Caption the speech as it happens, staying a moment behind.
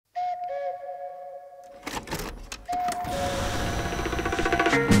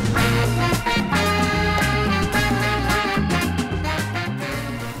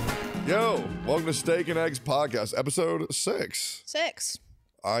Welcome to Steak and Eggs Podcast, episode 6. 6.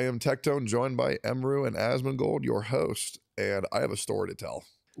 I am Tectone, joined by Emirus and Asmon Gold, your host, and I have a story to tell.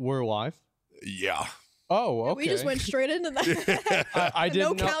 We're live? Yeah. Oh, okay. We just went straight into that. I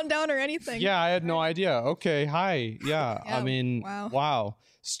didn't no know. countdown or anything. Yeah, I had no idea. Okay, hi. Yeah, I mean, wow.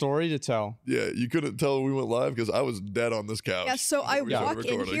 Story to tell. Yeah, you couldn't tell we went live because I was dead on this couch. Yeah, so I before we walk started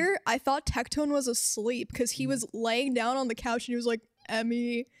in recording. here, I thought Tectone was asleep because he was laying down on the couch and he was like,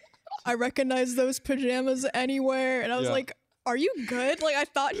 Emmy, I recognize those pajamas anywhere. And I was Yeah. like, are you good? Like, I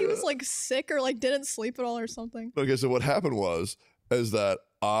thought he was like sick or like didn't sleep at all or something. Okay, so what happened is that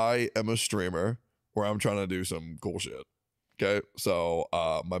I am a streamer where I'm trying to do some cool shit. Okay, so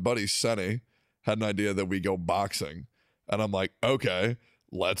my buddy Senny had an idea that we go boxing, and I'm like, okay,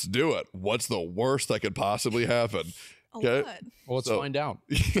 let's do it. What's the worst that could possibly happen? Okay. Well, let's find out.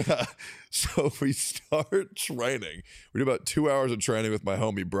 Yeah. So we start training. We do about 2 hours of training with my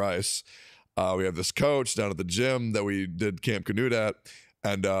homie Bryce. We have this coach down at the gym that we did Camp Canute at,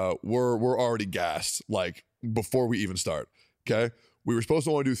 and we're already gassed like before we even start. Okay. We were supposed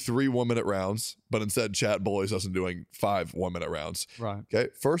to only do 3 1-minute rounds, but instead chat bullies us into doing 5 1-minute rounds. Right. Okay.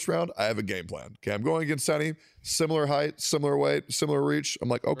 First round, I have a game plan. Okay. I'm going against Senny, similar height, similar weight, similar reach. I'm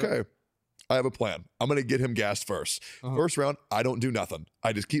like, okay, I have a plan. I'm going to get him gassed first. First round, I don't do nothing.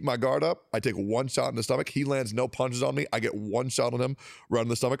 I just keep my guard up. I take 1 shot in the stomach. He lands no punches on me. I get 1 shot on him right in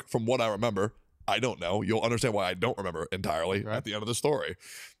the stomach. From what I remember, I don't know. You'll understand why I don't remember entirely at the end of the story.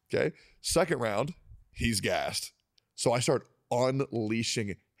 Okay. Second round, he's gassed. So I start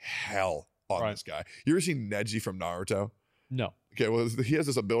unleashing hell on this guy. You ever seen Neji from Naruto? No. Okay, well, he has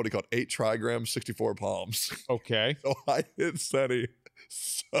this ability called 8 trigrams, 64 palms. Okay. So I hit Senny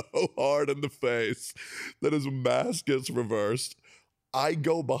so hard in the face that his mask gets reversed. I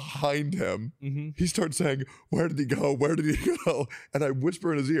go behind him. He starts saying, where did he go? Where did he go? And I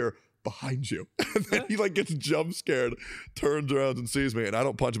whisper in his ear, behind you. And then he like gets jump scared, turns around and sees me, and I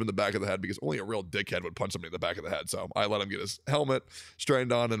don't punch him in the back of the head because only a real dickhead would punch somebody in the back of the head. So I let him get his helmet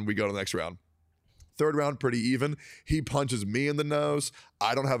strained on, and we go to the next round. Third round, pretty even. He punches me in the nose.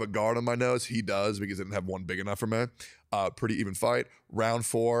 I don't have a guard on my nose. He does because I didn't have one big enough for me. Pretty even fight. Round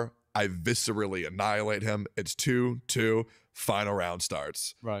 4, I viscerally annihilate him. It's 2-2. Final round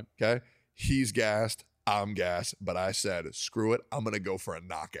starts. Right. Okay. He's gassed. I'm gassed. But I said, screw it. I'm going to go for a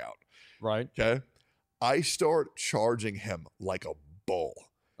knockout. Right. Okay. I start charging him like a bull.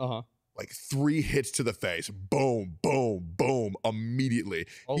 Like 3 hits to the face. Boom, boom, boom. Immediately.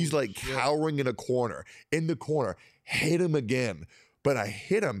 He's like cowering in a corner. In the corner. Hit him again. But I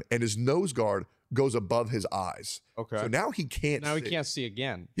hit him and his nose guard goes above his eyes. Okay. So now he can't see. He can't see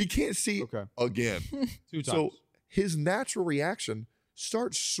again. He can't see again. 2 times. So his natural reaction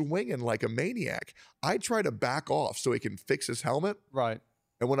starts swinging like a maniac. I try to back off so he can fix his helmet. Right.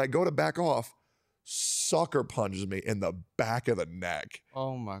 And when I go to back off, sucker punches me in the back of the neck.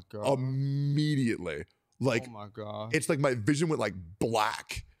 Oh my God. Immediately. Like, oh my God. it's like my vision went like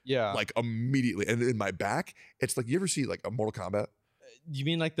black. Yeah. Like immediately. And in my back, it's like, you ever see like a Mortal Kombat? You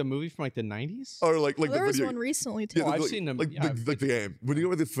mean like the movie from like the 90s? Or like Well, the there was video. one recently too. Yeah, I've seen them. Like, like the game. When you go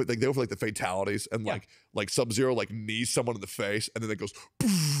with the, like they go for like the fatalities and like Sub-Zero like knees someone in the face and then it goes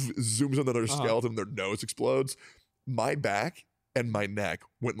poof, zooms on their skeleton and their nose explodes. My back and my neck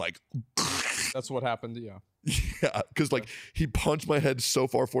went like That's what happened. Yeah. Yeah, because like he punched my head so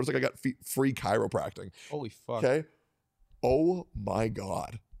far forward. It's like I got free chiropractic. Holy fuck. Okay. Oh my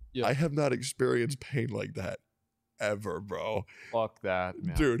God. Yeah. I have not experienced pain like that ever, bro. Fuck that,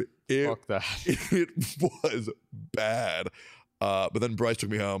 man. Dude, fuck that. It was bad. But then Bryce took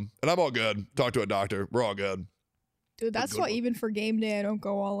me home and I'm all good. Talked to a doctor. We're all good. Dude, that's why even for game day, I don't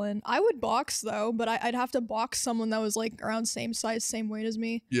go all in. I would box though, but I'd have to box someone that was like around same size, same weight as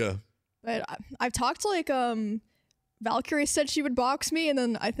me. Yeah. But I've talked to like, Valkyrie said she would box me, and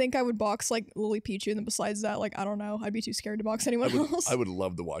then I think I would box like Lily Pichu, and then besides that, like, I don't know. I'd be too scared to box anyone else. I would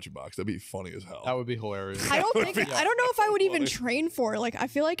love to watch you box. That'd be funny as hell. That would be hilarious. I don't know if I would even train for it. Like, I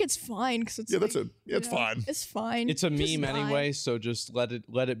feel like it's fine because it's that's it. Yeah, it's fine. It's fine. It's a Just meme anyway, so just let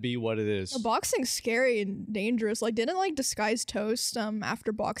it be what it is. Boxing's scary and dangerous. Like, didn't like Disguised Toast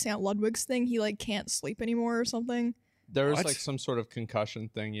after boxing at Ludwig's thing, he like can't sleep anymore or something? There was like some sort of concussion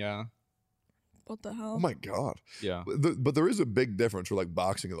thing, yeah. What the hell? Oh my God. Yeah. But there is a big difference for like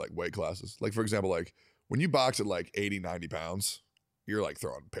boxing and like weight classes. Like for example, like when you box at like 80, 90 pounds, you're like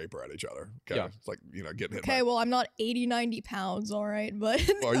throwing paper at each other. Okay. Yeah. It's like, you know, getting hit. Okay, well, I'm not 80, 90 pounds, all right, but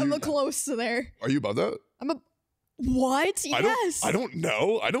I'm close to there. Are you above that? What? Yes. I don't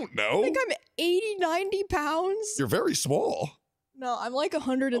know. I think I'm 80, 90 pounds. You're very small. No, I'm like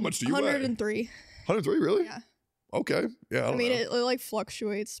 100 How much do you weigh? 103. 103, really? Yeah. Okay. Yeah. I mean, it like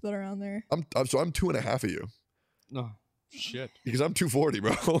fluctuates, but around there. I'm 2.5 of you. No. Shit. Because I'm 240,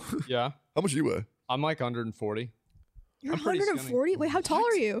 bro. Yeah. How much do you weigh? I'm like 140. You're 140? Wait, how tall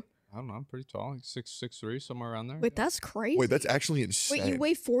are you? I don't know. I'm pretty tall. Like 6'3", somewhere around there. Wait, that's crazy. Wait, that's actually insane. Wait, you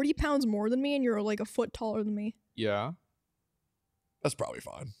weigh 40 pounds more than me and you're like a foot taller than me. Yeah. That's probably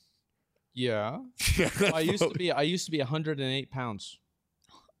fine. Yeah. I used to be 108 pounds.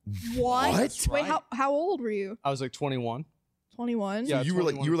 What? Wait, how old were you? I was like 21. 21? Yeah, so you were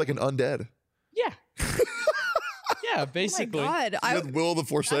like an undead. Yeah. Yeah, basically. Oh my God. You had Will the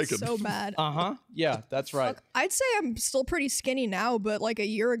Forsaken. That's so bad. Yeah, that's right. I'd say I'm still pretty skinny now, but like a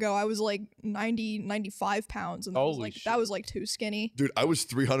year ago, I was like 95 pounds. And that was like too skinny. Dude, I was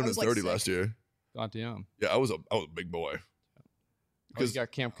 330 last year. God damn. Yeah, I was a big boy. Because you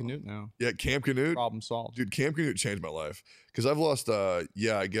got Camp Canute now. Yeah, Camp Canute. Problem solved. Dude, Camp Canute changed my life. Because I've lost, I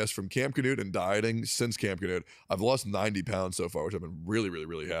guess from Camp Canute and dieting since Camp Canute, I've lost 90 pounds so far, which I've been really, really,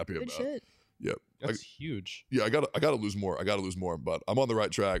 really happy about. Good shit. Yep. That's huge. Yeah, I gotta lose more. But I'm on the right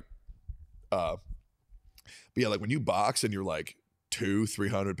track. But yeah, like when you box and you're like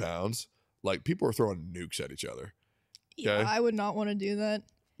 200-300 pounds, like people are throwing nukes at each other. Okay? Yeah, I would not want to do that.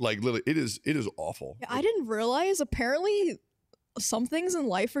 Like literally, it is awful. Yeah, I didn't realize apparently some things in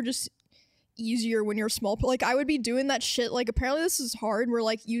life are just easier when you're small. Like I would be doing that shit. Like apparently this is hard where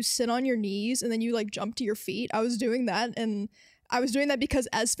like you sit on your knees and then you like jump to your feet. I was doing that and I was doing that because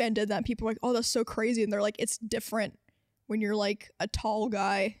Esfan did that and people were like, oh, that's so crazy. And they're like, it's different when you're like a tall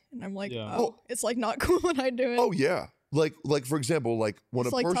guy. And I'm like, oh, it's like not cool when I do it. Oh yeah. Like for example, like when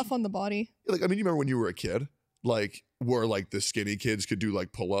it's a like person, tough on the body. Like, I mean, you remember when you were a kid, like where like the skinny kids could do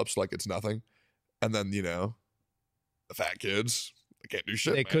like pull-ups like it's nothing. And then, you know, the fat kids, they can't do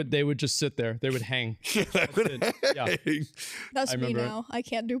shit. They would just sit there. They would hang. That's me now. I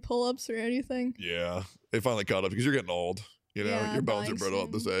can't do pull-ups or anything. Yeah. They finally caught up because you're getting old. You know, Yeah, your bones are brittle soon.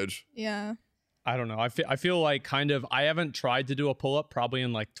 at this age. Yeah. I don't know. I feel like I haven't tried to do a pull-up probably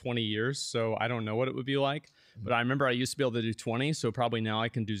in like 20 years, so I don't know what it would be like. But I remember I used to be able to do 20, so probably now I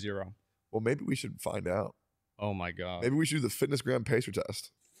can do 0. Well, maybe we should find out. Oh my God. Maybe we should do the FitnessGram pacer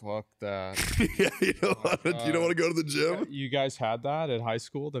test. Fuck that. Yeah, you don't want to go to the gym? You guys had that at high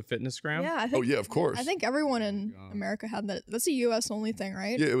school, the FitnessGram? Yeah. Yeah, of course. I think everyone in America had that. That's a U.S. only thing,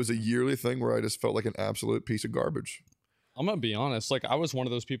 right? Yeah, it was a yearly thing where I just felt like an absolute piece of garbage. I'm going to be honest. Like, I was one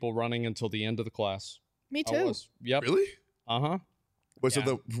of those people running until the end of the class. Me too. Yep. Really? Uh-huh. Wait,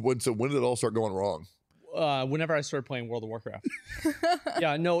 so when did it all start going wrong? Whenever I started playing World of Warcraft.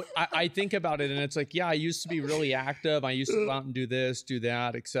 Yeah, no, I think about it and it's like, yeah, I used to be really active. I used to go out and do this, do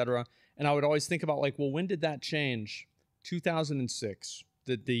that, etc. And I would always think about like, well, when did that change? 2006,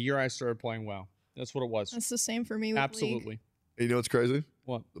 the year I started playing WoW. That's what it was. That's the same for me with Absolutely. League. And you know what's crazy?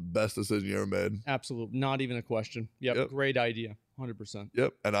 What? The best decision you ever made. Absolutely. Not even a question. Yep. Great idea. 100%.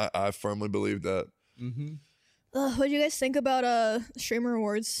 Yep. And I firmly believe that. Mm-hmm. What do you guys think about streamer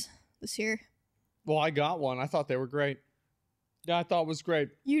awards this year? Well, I got one. I thought they were great. Yeah, I thought it was great.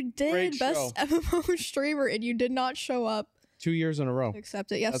 You did Great best show. MMO streamer and you did not show up 2 years in a row. to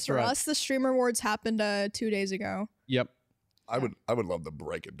accept it. Yes, That's for right. us, the streamer awards happened 2 days ago. Yep. I would love to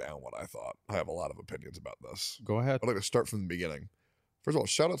break it down what I thought. I have a lot of opinions about this. Go ahead. I'd like to start from the beginning. First of all,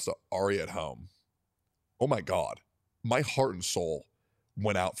 shout outs to Ari at home. Oh my God. My heart and soul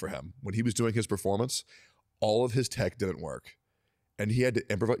went out for him when he was doing his performance. All of his tech didn't work. And he had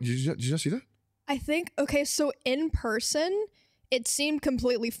to improvise. Did you not see that? I think, okay, so in person, it seemed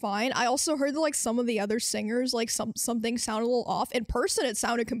completely fine. I also heard that like some of the other singers, like something sounded a little off. In person, it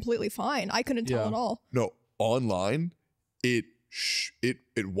sounded completely fine. I couldn't tell at all. No, online, it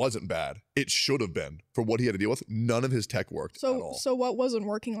wasn't bad. It should have been for what he had to deal with. None of his tech worked at all. So what wasn't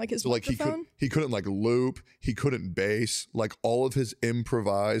working? Like his microphone? He couldn't like loop. He couldn't bass. Like all of his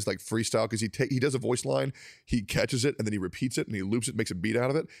improvised like freestyle because he does a voice line, he catches it and then he repeats it and he loops it, makes a beat out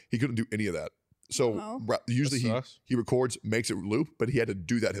of it. He couldn't do any of that. So usually he records, makes it loop, but he had to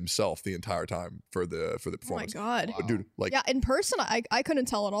do that himself the entire time for the performance. Oh my God. But dude, like yeah, in person, I couldn't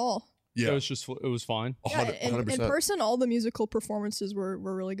tell at all. Yeah, it was fine. Yeah, 100%. in person, all the musical performances were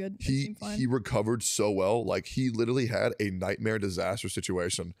really good. He recovered so well. Like he literally had a nightmare disaster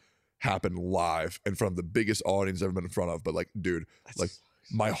situation happen live in front of the biggest audience I've ever been in front of. But like, dude,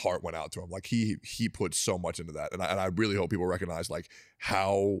 my heart went out to him. Like he put so much into that, and I really hope people recognize like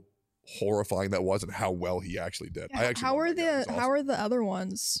how horrifying that was and how well he actually did. Yeah, how are the other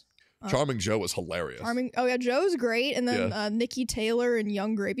ones? Charming Joe was hilarious. Oh yeah, Joe's great, and then Nikki Taylor and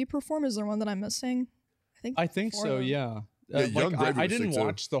Young Gravy perform. Is there one that I'm missing? I think so. Yeah. Young Gravy I was didn't sick,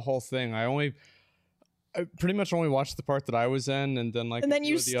 watch the whole thing. I pretty much only watched the part that I was in, and then like And then a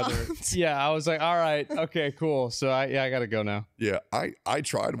few you of the other. stopped. Yeah, I was like, all right, okay, cool. So I gotta go now. Yeah, I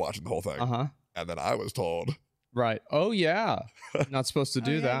tried watching the whole thing, and then I was told. Right. Oh yeah. Not supposed to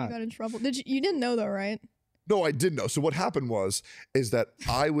do Oh, yeah, that. You got in trouble. You didn't know though, right? No, I did know. So what happened is that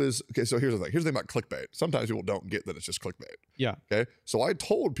I was okay. So here's the thing. Here's the thing about clickbait. Sometimes people don't get that it's just clickbait. Yeah. Okay. So I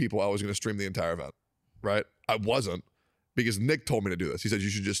told people I was going to stream the entire event. Right. I wasn't because Nick told me to do this. He said you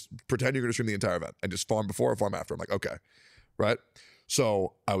should just pretend you're going to stream the entire event and just farm before or farm after. I'm like, okay. Right.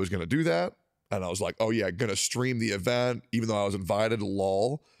 So I was going to do that. And I was like, oh yeah, gonna stream the event, even though I was invited,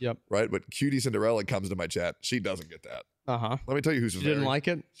 lol. Yep. Right. But Cutie Cinderella comes to my chat. She doesn't get that. Let me tell you who's She didn't like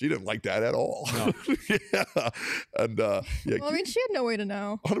it? She didn't like that at all. No. Yeah. And yeah. Well, I mean, she had no way to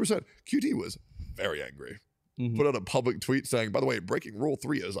know. 100%. QT was very angry. Put out a public tweet saying, by the way, breaking rule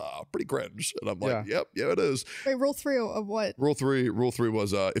 3 is pretty cringe. And I'm like, yep, it is. Wait, rule 3 of what? Rule 3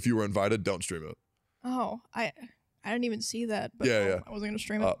 was if you were invited, don't stream it. Oh, I didn't even see that. But Yeah. I wasn't gonna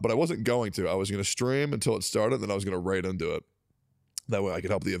stream it. But I wasn't going to. I was going to stream until it started, then I was going to raid into it. That way I could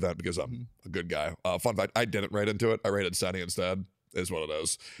help the event because I'm a good guy. Fun fact, I didn't raid into it. I raided Sunny instead, is what it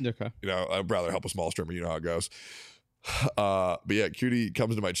is. Okay. You know, I'd rather help a small streamer. You know how it goes. But yeah, Cutie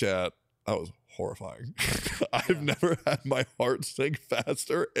comes into my chat. I was horrifying. I've never had my heart sink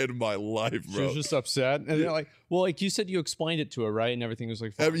faster in my life, bro. She was just upset, and they're like, "Well, like you said, you explained it to her, right? And everything was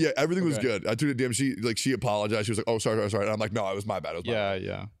like, fine. Everything was good. I tweeted DM. She apologized. She was like, "Oh, sorry." And I'm like, "No, it was my bad. It was my bad."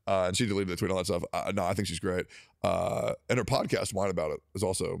 Yeah. And she deleted the tweet and all that stuff. No, I think she's great. And her podcast, Wine About It, is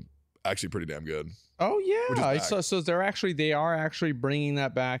also actually pretty damn good. Oh yeah, so they are actually bringing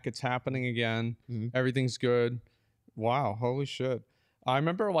that back. It's happening again. Everything's good. Wow, holy shit. I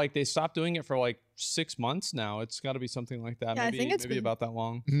remember like they stopped doing it for like 6 months now. It's got to be something like that. Yeah, maybe, I think it's maybe been, about that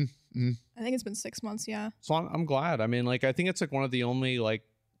long. I think it's been 6 months. Yeah. So I'm glad. I mean, like I think it's like one of the only like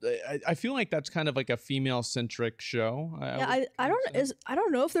I feel like that's kind of like a female centric show. I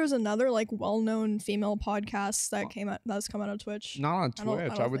don't know if there's another like well-known female podcast that's come out of Twitch. Not on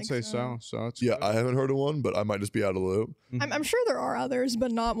Twitch. I would say so. So it's yeah, good. I haven't heard of one, but I might just be out of the loop. I'm sure there are others,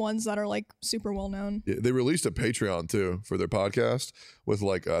 but not ones that are like super well-known. Yeah, they released a Patreon too for their podcast with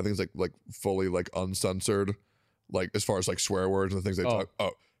like I think it's like fully like uncensored, like as far as like swear words and the things they talk.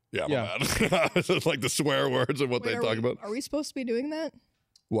 Oh yeah, my bad. It's like the swear words and what they talk about. Are we supposed to be doing that?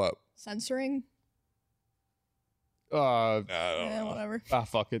 What? Censoring? Whatever.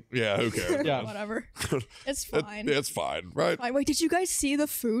 Fuck it. Yeah, who cares? Yeah, whatever. It's fine. It's fine, right? Fine. Wait, did you guys see the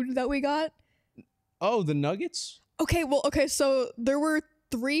food that we got? Oh, the nuggets? Okay, so there were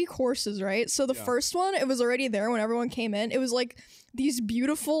 3 courses, right? So the first one, it was already there when everyone came in. It was like these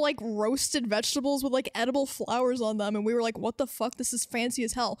beautiful like roasted vegetables with like edible flowers on them, and we were like, what the fuck? This is fancy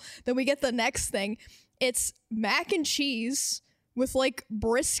as hell. Then we get the next thing. It's mac and cheese with like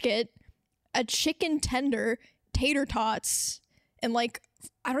brisket, a chicken tender, tater tots, and like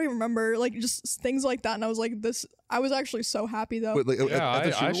I don't even remember, like just things like that. And I was like, I was actually so happy though. Wait, like,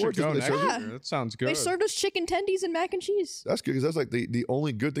 I should go next Yeah. year. That sounds good. They served us chicken tendies and mac and cheese. That's good because that's like the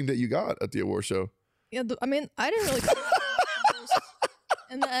only good thing that you got at the award show. Yeah, I mean, I didn't really.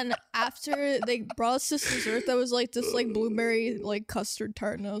 And then after they brought us this dessert that was like this like blueberry like custard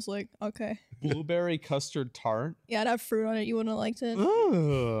tart, and I was like, okay. Blueberry custard tart? Yeah, it had fruit on it. You wouldn't have liked it.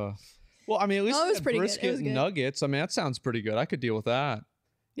 Ugh. Well, I mean, at least it was it pretty good. It brisket was good. nuggets. I mean, that sounds pretty good. I could deal with that.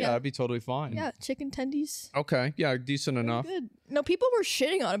 Yeah, that'd be totally fine. Yeah, chicken tendies. Okay. Yeah, decent enough. Good. No, people were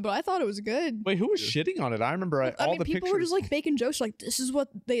shitting on it, but I thought it was good. Wait, who was shitting on it? I remember all the people pictures. were just like making jokes, like this is what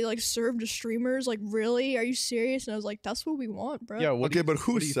they like serve to streamers. Like, really? Are you serious? And I was like, that's what we want, bro. Yeah. Okay, but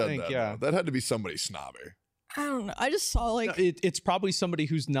who said think? that? Yeah. That had to be somebody snobby. I don't know. I just saw like It's probably somebody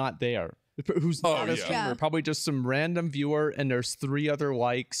who's not there. Who's not a streamer. Yeah. Probably just some random viewer, and there's 3 other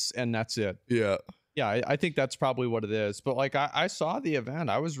likes, and that's it. Yeah. Yeah, I think that's probably what it is. But like I saw the event.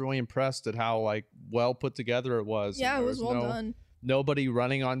 I was really impressed at how like well put together it was. yeah, And it was well done. Nobody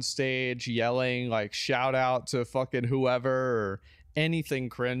running on stage yelling like shout out to fucking whoever or anything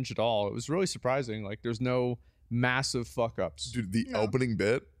cringe at all. It was really surprising. Like there's no massive fuck ups. Dude, the opening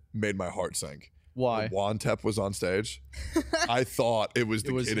bit made my heart sink. Why? When Wantep was on stage, I thought it was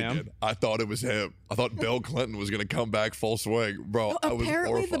the kid him? again. I thought it was him. I thought Bill Clinton was going to come back full swing. Bro, I was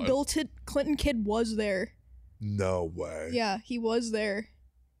Apparently the horrified. Bill Clinton kid was there. No way. Yeah, he was there.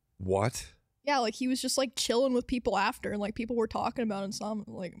 What? Yeah, like he was just like chilling with people after, and like people were talking about it. Some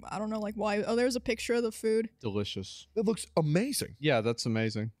like I don't know like why. Oh, there's a picture of the food. Delicious. It looks amazing. Yeah, that's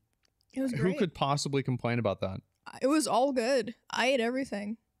amazing. It was Who great. could possibly complain about that? It was all good. I ate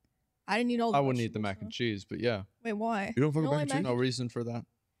everything. I didn't eat all. The I wouldn't eat the vegetables, mac and cheese, but yeah. Wait, why? You don't fuck with don't mac and like cheese? No reason for that.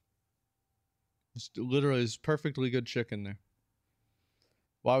 It's literally is perfectly good chicken there.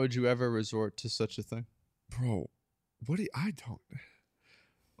 Why would you ever resort to such a thing? Bro, what do I don't.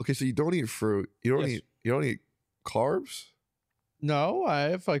 Okay, so you don't eat fruit. You don't eat carbs? No, I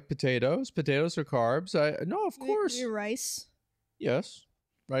have like potatoes. Potatoes are carbs. No, of course. Your rice. Yes.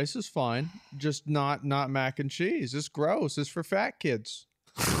 Rice is fine. Just not mac and cheese. It's gross. It's for fat kids.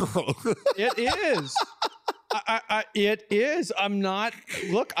 It is. It is. I'm not.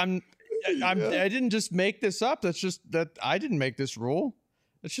 Look, I didn't just make this up. That's just that I didn't make this rule.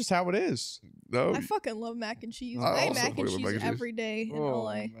 That's just how it is. No. I fucking love mac and cheese. I I eat also mac and fucking love cheese mac and cheese. every day in Oh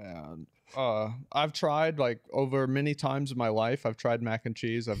LA. man. I've tried like over many times in my life. I've tried mac and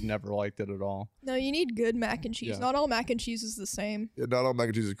cheese. I've never liked it at all. No, you need good mac and cheese. Yeah. Not all mac and cheese is the same. Yeah, not all mac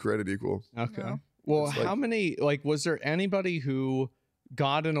and cheese is created equal. Okay. No. Well, It's how many was there anybody who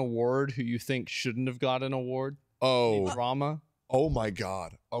got an award who you think shouldn't have got an award? Any Oh, drama? oh my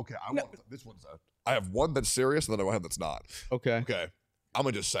God. Okay, this one's I have one that's serious and then I have one that's not. Okay. Okay, I'm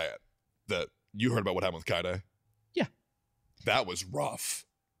gonna just say it. That you heard about what happened with Kaide? Yeah. That was rough.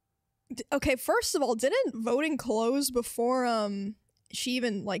 Okay, first of all, didn't voting close before she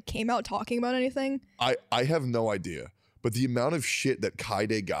even like came out talking about anything? I have no idea. But the amount of shit that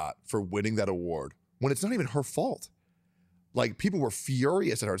Kaide got for winning that award when it's not even her fault. Like, people were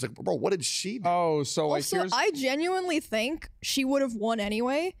furious at her. It's like, bro, what did she do? Oh, so like Also, here's I genuinely think she would have won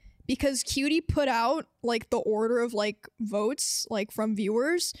anyway because Cutie put out like the order of like votes like from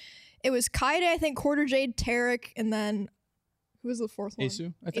viewers. It was Kaide, I think, Quarter Jade, Tarek, and then who was the fourth one?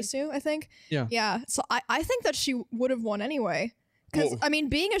 Asu, I think. Asu, I think. Yeah. Yeah. So I think that she would have won anyway. Because Whoa. I mean,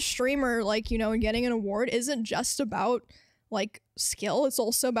 being a streamer, like, you know, and getting an award isn't just about like skill. It's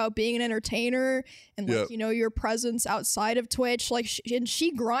also about being an entertainer and like, Yeah. you know, your presence outside of Twitch. Like, and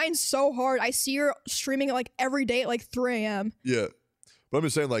she grinds so hard. I see her streaming like every day at like 3 a.m. Yeah. But I'm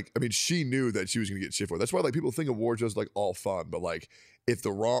just saying, like, I mean, she knew that she was gonna get shit for it. That's why, like, people think awards just like all fun, but like, if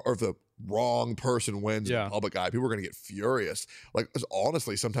the wrong person wins in Yeah. the public eye, people are gonna get furious. Like, 'cause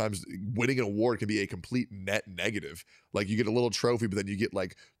honestly, sometimes winning an award can be a complete net negative. Like, you get a little trophy, but then you get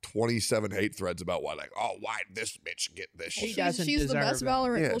like 27 hate threads about why, like, oh, why did this bitch get this She shit? doesn't She's the best deserve it.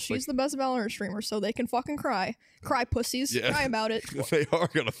 Valorant. Yeah, Well, it's she's like- the best Valorant streamer, so they can fucking cry. Cry pussies. Yeah. Cry about it. They are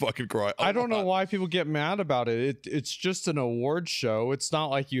gonna fucking cry. I don't know why people get mad about it. It's just an award show. It's not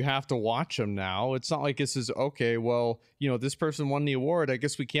like you have to watch them now. It's not like this is okay. Well, you know, this person won the award. I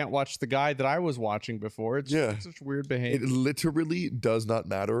guess we can't watch the guy that I was watching before. It's Yeah. such weird It behavior. literally does not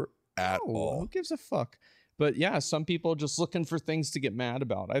matter at No, all. who gives a fuck? But yeah, some people just looking for things to get mad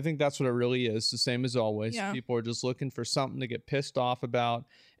about. I think that's what it really is. The same as always. Yeah. People are just looking for something to get pissed off about.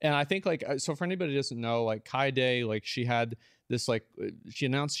 And I think like, so for anybody who doesn't know, like Kaide, like she had this, like she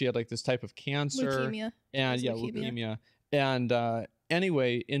announced she had like this type of cancer. Leukemia. And It's yeah, leukemia. leukemia. And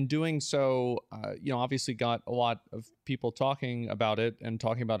anyway, in doing so, you know, obviously got a lot of people talking about it and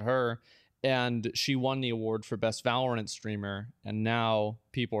talking about her. And she won the award for best Valorant streamer. And now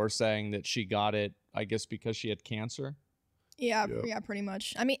people are saying that she got it, I guess, because she had cancer. Yeah, Yeah. yeah, pretty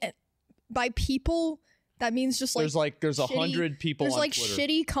much. I mean, by people, that means just like There's shitty- 100 people there's on like Twitter.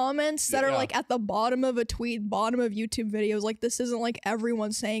 shitty comments that are Yeah. like at the bottom of a tweet, bottom of YouTube videos. Like, this isn't like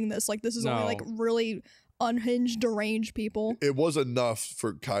everyone saying this. Like, this is only No. like really unhinged, deranged people. It was enough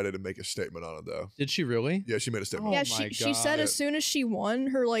for Kaide to make a statement on it, though. Did she really? Yeah, she made a statement. Oh yeah, my she said God. as soon as she won,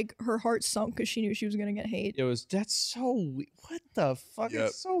 her heart sunk because she knew she was gonna get hate. That's so what the fuck? Yep.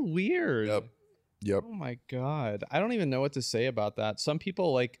 It's so weird. Yep. Oh my God. I don't even know what to say about that. Some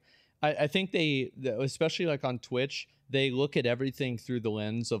people like, I think they, especially like on Twitch, they look at everything through the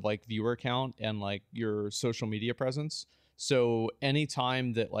lens of like viewer count and like your social media presence. So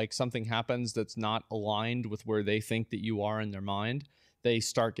anytime that like something happens that's not aligned with where they think that you are in their mind, they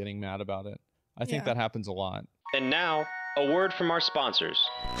start getting mad about it. I think Yeah. that happens a lot. And now, a word from our sponsors.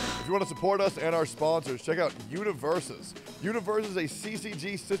 If you want to support us and our sponsors, check out Universes. Universe is a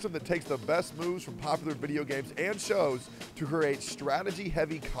CCG system that takes the best moves from popular video games and shows to create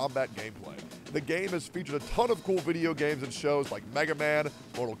strategy-heavy combat gameplay. The game has featured a ton of cool video games and shows like Mega Man,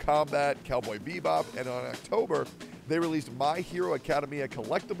 Mortal Kombat, Cowboy Bebop, and in October, they released My Hero Academia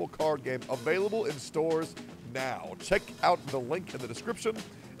collectible card game available in stores now. Check out the link in the description.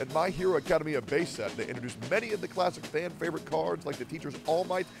 In My Hero Academia base set, they introduced many of the classic fan favorite cards like the Teacher's All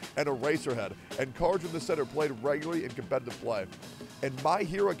Might and Eraserhead, and cards from the set are played regularly in competitive play. In My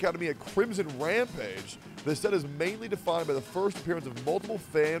Hero Academia Crimson Rampage, the set is mainly defined by the first appearance of multiple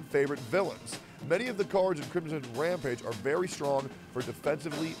fan favorite villains. Many of the cards in Crimson Rampage are very strong for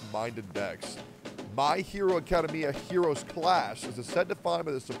defensively minded decks. My Hero Academia Heroes Clash is a set defined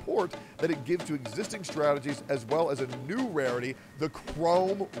by the support that it gives to existing strategies as well as a new rarity, the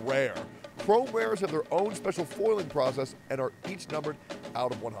Chrome Rare. Chrome Rares have their own special foiling process and are each numbered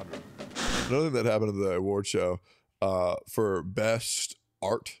out of 100. Another thing that happened at the award show for best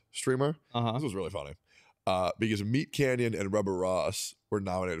art streamer. This was really funny because Meat Canyon and Rubber Ross were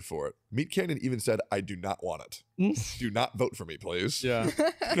nominated for it. Meat Canyon even said, "I do not want it. Do not vote for me, please." Yeah.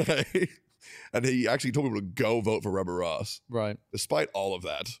 And he actually told people to go vote for Rubber Ross. Right. Despite all of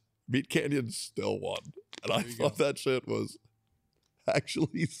that, Meat Canyon still won. And I thought that shit was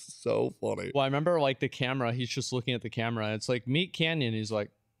actually so funny. Well, I remember like the camera, he's just looking at the camera. It's like Meat Canyon. He's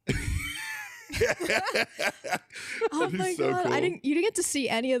like, Oh my so god! cool. You didn't get to see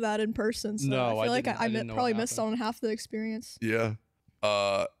any of that in person. So No, I feel like didn't- I didn't know probably what missed happened. on half the experience. Yeah.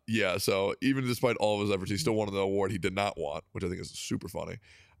 Yeah. So even despite all of his efforts, he still won the award he did not want, which I think is super funny.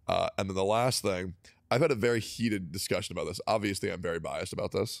 And then the last thing, I've had a very heated discussion about this. Obviously, I'm very biased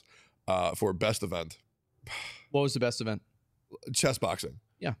about this. For best event, what was the best event? chess boxing.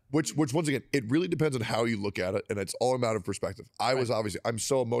 Yeah. Which once again, it really depends on how you look at it, and it's all a matter of perspective. I'm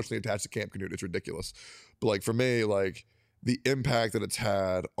so emotionally attached to Camp Canute, it's ridiculous. But like for me, like the impact that it's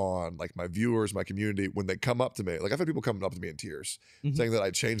had on like my viewers, my community, when they come up to me, like I've had people coming up to me in tears saying that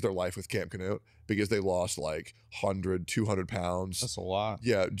I changed their life with Camp Canute because they lost like 100, 200 pounds. That's a lot.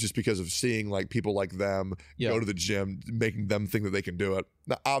 Yeah, just because of seeing like people like them go to the gym, making them think that they can do it.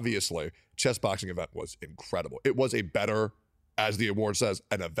 Now, obviously, chess boxing event was incredible. It was a better, as the award says,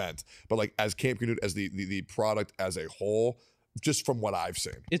 an event. But like as Camp Canute, as the product as a whole, just from what I've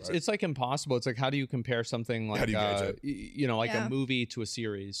seen, It's like impossible. It's like, how do you compare something like How do you gauge it? you know, like Yeah. a movie to a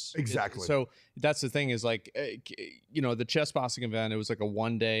series? Exactly. So that's the thing is like, you know, the chess boxing event, it was like a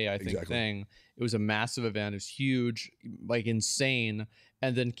 1 day, I think, Exactly. thing. It was a massive event. It was huge, like insane.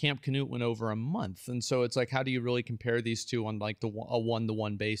 And then Camp Canute went over a month. And so it's like, how do you really compare these two on like a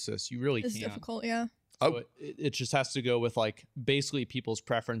 1-to-1 basis? You really It's can't. difficult, yeah. So it just has to go with like basically people's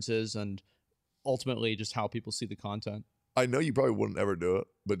preferences and ultimately just how people see the content. I know you probably wouldn't ever do it,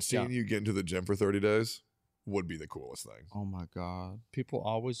 but seeing Yeah. you get into the gym for 30 days would be the coolest thing. Oh my God. People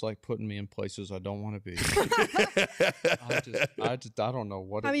always like putting me in places I don't want to be. I don't know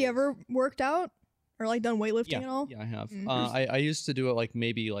what Have it you is. ever worked out or like done weightlifting Yeah, at all? yeah, I have. Mm. I used to do it like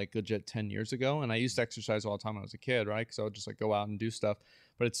maybe like legit 10 years ago, and I used to exercise all the time when I was a kid, right? Because I would just like go out and do stuff,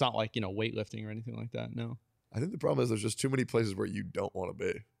 but it's not like, you know, weightlifting or anything like that. No. I think the problem is there's just too many places where you don't want to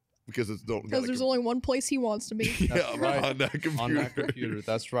be because it's don't Because there's only one place he wants to be, yeah, right. on that computer. On that computer.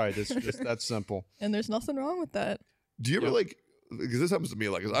 That's right. It's just that simple. and there's nothing wrong with that. Do you ever Yeah. like? Because this happens to me,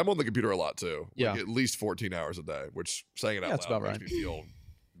 like, 'cause I'm on the computer a lot too. Yeah. Like, at least 14 hours a day, which saying it out That's loud about makes me feel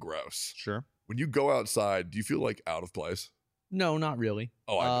gross. Sure. When you go outside, do you feel like out of place? No, not really.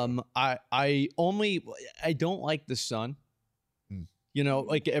 Oh, I do. I don't like the sun. Hmm. You know,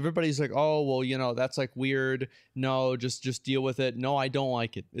 like everybody's like, oh, well, you know, that's like weird. No, just deal with it. No, I don't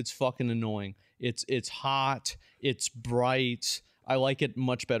like it. It's fucking annoying. It's hot. It's bright. I like it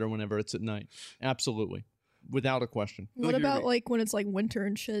much better whenever it's at night. Absolutely. Without a question. What you're about gonna- like when it's like winter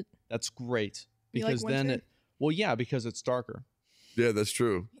and shit? That's great. You like Because then winter? because it's darker. Yeah, that's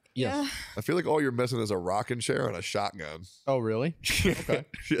true. Yes. Yeah. I feel like all you're missing is a rocking chair and a shotgun. Oh, really? Okay.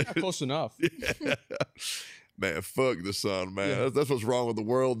 Yeah, close enough. Yeah. Man, fuck the sun, man. Yeah. That's what's wrong with the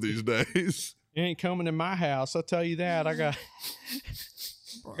world these days. You ain't coming in my house. I'll tell you that. I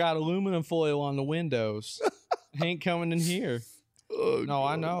got aluminum foil on the windows. Ain't coming in here. Oh, No,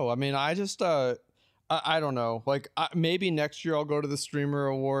 I God. know. I mean, I just I don't know. Like maybe next year I'll go to the streamer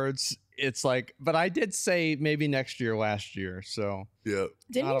awards. It's like, but I did say maybe next year last year. So Yeah.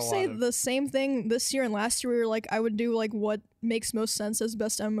 Didn't Not you a say lot of- the same thing this year and last year? We were like, I would do like what makes most sense as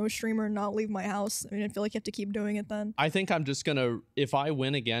best MMO streamer and not leave my house. I mean, I feel like you have to keep doing it then. I think I'm just gonna, if I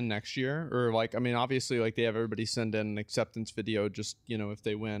win again next year, or like, I mean, obviously like they have everybody send in an acceptance video, just, you know, if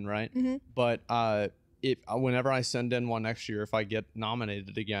they win, right? Mhm. But if whenever I send in one next year, if I get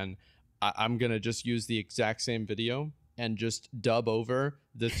nominated again, I'm gonna just use the exact same video and just dub over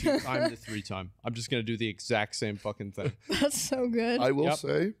the 2-time to 3-time. I'm just gonna do the exact same fucking thing. That's so good. I will Yep.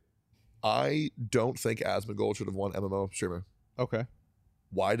 say, I don't think Asmongold should have won MMO streamer. Okay.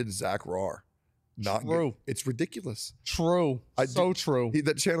 Why did Zach Rar not True. It's ridiculous. True. So true.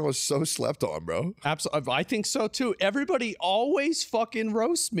 That channel is so slept on, bro. Absolutely. I think so too. Everybody always fucking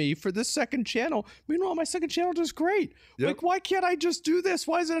roasts me for this second channel. Meanwhile, my second channel does great. Yep. Like, why can't I just do this?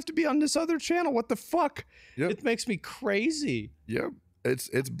 Why does it have to be on this other channel? What the fuck? Yep. It makes me crazy. Yeah.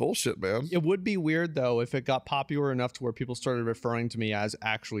 It's bullshit, man. It would be weird though if it got popular enough to where people started referring to me as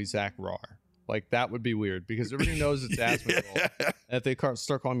actually Zach Rar. Like that would be weird because everybody knows it's Asmon. Yeah. If they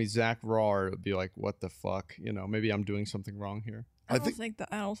start calling me Zach Rar, it would be like, what the fuck? You know, maybe I'm doing something wrong here. I I don't think- think that.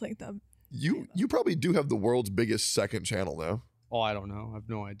 I don't think that You probably do have the world's biggest second channel now. Oh, I don't know. I have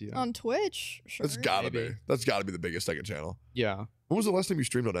no idea. on Twitch. Sure. That's gotta maybe. be. That's gotta be the biggest second channel. Yeah. When was the last time you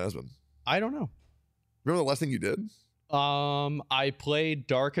streamed on Asmon? I don't know. Remember the last thing you did? I played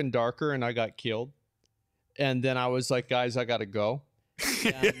Dark and Darker and I got killed. And then I was like, guys, I gotta go.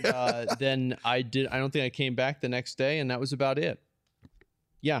 And then I don't think I came back the next day, and that was about it.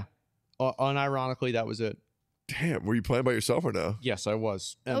 Yeah. Unironically, that was it. Damn, were you playing by yourself or no? Yes, I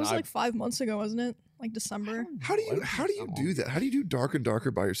was. And That was like 5 months ago, wasn't it? Like December. How do you do that? How do you do Dark and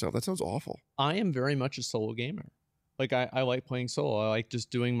Darker by yourself? That sounds awful. I am very much a solo gamer. Like I like playing solo. I like just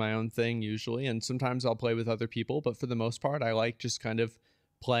doing my own thing usually, and sometimes I'll play with other people, but for the most part, I like just kind of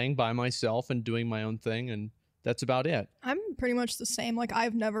playing by myself and doing my own thing, and that's about it. I'm pretty much the same. Like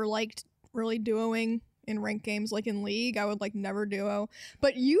I've never liked really duoing in ranked games. Like in League, I would like never duo.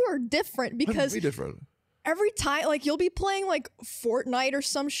 But you are different because Way different. every time, like you'll be playing like Fortnite or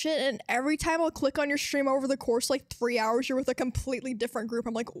some shit, and every time I'll click on your stream over the course like 3 hours, you're with a completely different group.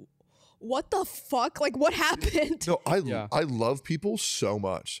 I'm like, what the fuck? Like what happened? No, I love people so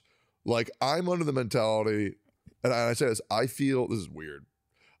much. Like I'm under the mentality, and I say this, I feel this is weird.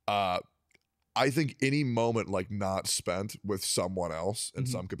 I think any moment like not spent with someone else in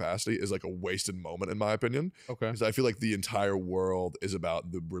some capacity is like a wasted moment in my opinion. Okay. Because I feel like the entire world is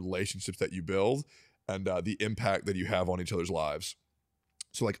about the relationships that you build and the impact that you have on each other's lives.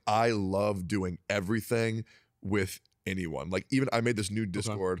 So like I love doing everything with anyone. Like even I made this new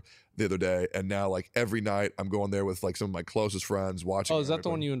Discord the other day, and now like every night I'm going there with like some of my closest friends watching. Oh, is that the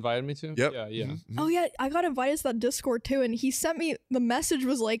one you invited me to? Yep. Yeah, yeah. Mm-hmm. Oh yeah, I got invited to that Discord too, and he sent me the message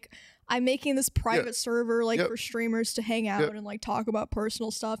was like, I'm making this private server like for streamers to hang out and like talk about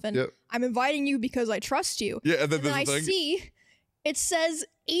personal stuff, and I'm inviting you because I trust you. Yeah, and then I see it says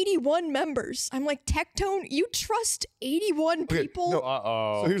 81 members. I'm like, Tectone, you trust 81 people? No,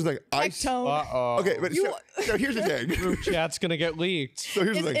 Uh-oh. so here's the thing. Tectone. Uh-oh. Okay, but so here's the thing. Group chat's gonna get leaked. So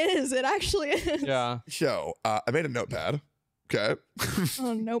here's the It thing. is. It actually is. Yeah. So I made a notepad. Okay.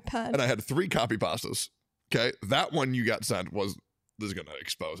 Oh, notepad. And I had 3 copy pastas. Okay. That one you got sent was, this is going to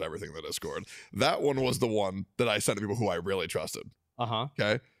expose everything in the Discord. That one was the one that I sent to people who I really trusted. Uh-huh.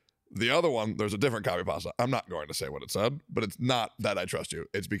 Okay. The other one, there's a different copy pasta. I'm not going to say what it said, but it's not that I trust you.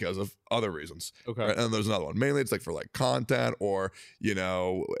 It's because of other reasons. Okay. Right? And there's another one. Mainly it's like for like content or, you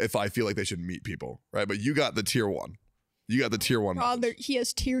know, if I feel like they should meet people. Right. But you got the tier 1. You got the tier 1. God, he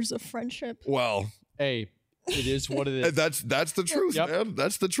has tears of friendship. Well, Hey, it is what it is. that's the truth, man.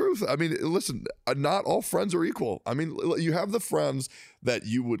 That's the truth. I mean, listen, not all friends are equal. I mean, you have the friends that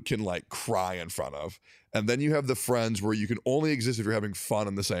you can like cry in front of, and then you have the friends where you can only exist if you're having fun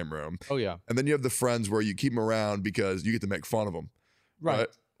in the same room. Oh yeah. And then you have the friends where you keep them around because you get to make fun of them. Right.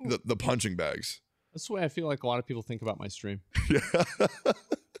 The punching bags. That's the way I feel like a lot of people think about my stream. Yeah.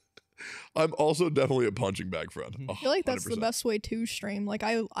 I'm also definitely a punching bag friend. I feel like that's the 100%. best way to stream. Like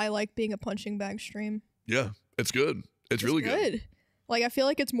I like being a punching bag stream. Yeah, it's good. It's really good. Like I feel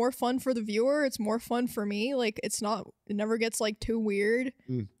like it's more fun for the viewer. It's more fun for me. Like it never gets like too weird.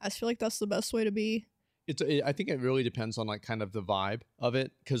 I just feel like that's the best way to be. I think it really depends on like kind of the vibe of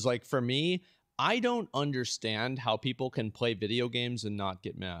it. Cause like for me, I don't understand how people can play video games and not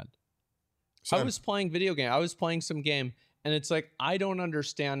get mad. I was playing some game, and it's like, I don't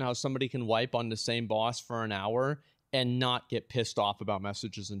understand how somebody can wipe on the same boss for an hour and not get pissed off about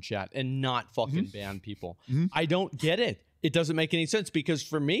messages in chat and not fucking ban people. I don't get it. It doesn't make any sense, because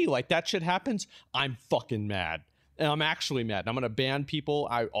for me, like that shit happens, I'm fucking mad. And I'm actually mad. I'm going to ban people.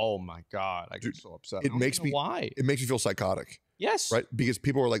 Oh my God. I get so upset. It makes me why? It makes me feel psychotic. Yes. Right? Because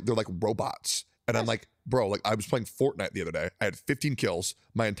people are like, they're like robots. And I'm like, bro, like I was playing Fortnite the other day. I had 15 kills.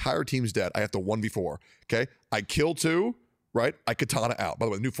 My entire team's dead. I have to 1v4. Okay. I kill 2, right? I katana out. By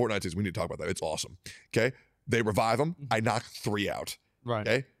the way, the new Fortnite is, we need to talk about that. It's awesome. Okay. They revive him. I knock 3 out. Right.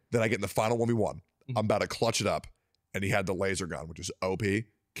 Okay. Then I get in the final 1v1. I'm about to clutch it up. And he had the laser gun, which is OP,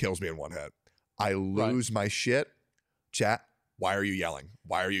 kills me in 1 hit. I lose my shit. Chat, why are you yelling?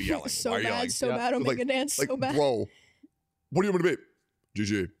 Why are you yelling? So why are you bad, yelling? so bad. Omega Dance, Like, so bad. bro, what do you want me to be?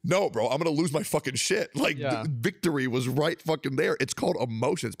 GG. No, bro, I'm going to lose my fucking shit. Like, victory was right fucking there. It's called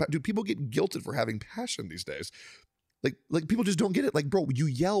emotions. Dude, people get guilted for having passion these days. Like people just don't get it. Like, bro, you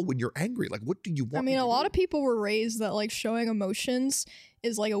yell when you're angry. Like, what do you want? I mean, a lot of people were raised that like showing emotions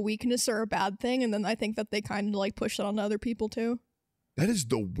is like a weakness or a bad thing, and then I think that they kind of like push that on other people too. That is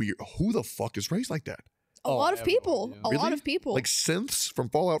the weird. Who the fuck is raised like that? A lot of people. A lot of people. Like synths from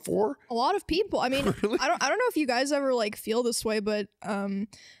Fallout 4? A lot of people. I mean, Really? I don't know if you guys ever like feel this way, but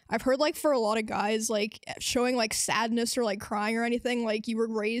I've heard like for a lot of guys, like showing like sadness or like crying or anything, like you were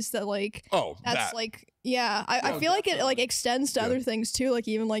raised that like that's like I feel like it like extends to other things too, like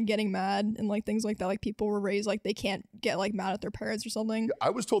even like getting mad and like things like that. Like people were raised like they can't get like mad at their parents or something.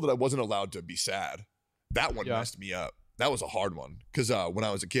 I was told that I wasn't allowed to be sad. That one messed me up. that was a hard one because when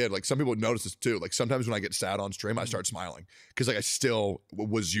I was a kid, like some people notice this too. Like sometimes when I get sad on stream, I start smiling because like I still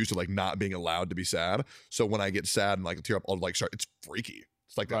was used to like not being allowed to be sad. So when I get sad and like tear up, I'll like start. It's freaky.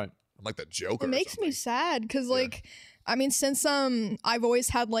 It's like that. I'm like that Joker. It makes me sad because like. I mean, since I've always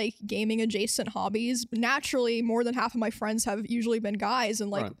had like gaming adjacent hobbies, naturally more than half of my friends have usually been guys,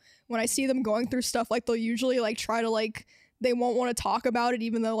 and like when I see them going through stuff, like they'll usually like try to like they won't want to talk about it,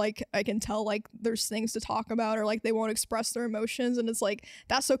 even though like I can tell like there's things to talk about, or like they won't express their emotions, and it's like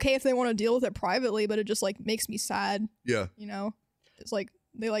that's okay if they want to deal with it privately, but it just like makes me sad. Yeah, you know, it's like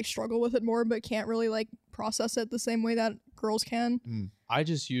they like struggle with it more, but can't really like process it the same way that girls can. I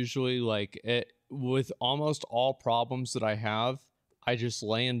just usually like it. With almost all problems that I have, I just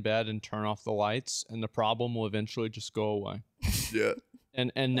lay in bed and turn off the lights, and the problem will eventually just go away. Yeah.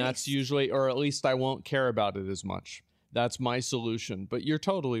 And that's usually, or at least I won't care about it as much. That's my solution. But you're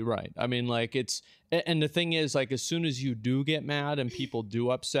totally right. I mean, like it's, and the thing is, like as soon as you do get mad and people do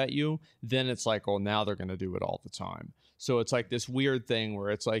upset you, then it's like, oh, now they're going to do it all the time. So it's like this weird thing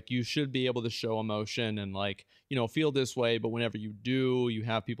where it's like you should be able to show emotion and like, you know, feel this way. But whenever you do, you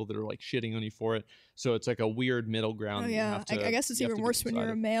have people that are like shitting on you for it. So it's like a weird middle ground. Oh, yeah. I guess it's even worse when you're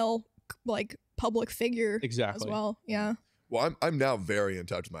a male, like public figure as well. Yeah. Well, I'm now very in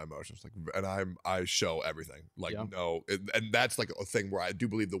touch with my emotions, like, and I show everything, like, and that's like a thing where I do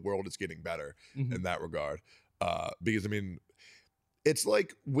believe the world is getting better in that regard, because I mean, it's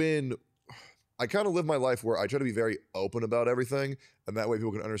like when I kind of live my life where I try to be very open about everything, and that way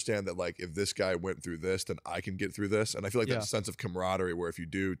people can understand that like if this guy went through this, then I can get through this, and I feel like that sense of camaraderie where if you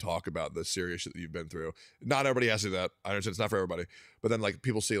do talk about the serious shit that you've been through, not everybody has to do that. I understand it's not for everybody, but then like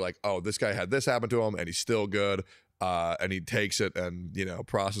people see like, oh, this guy had this happen to him, and he's still good. And he takes it and, you know,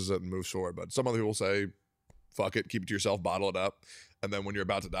 processes it and moves forward. But some other people say, fuck it, keep it to yourself, bottle it up. And then when you're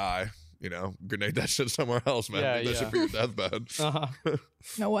about to die, you know, grenade that shit somewhere else, man. Leave that shit for your deathbed.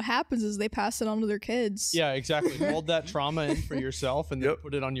 No, what happens is they pass it on to their kids. Yeah, exactly. Hold that trauma in for yourself and then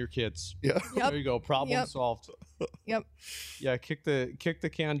put it on your kids. Yeah. There you go. Problem solved. Yep. Yeah, kick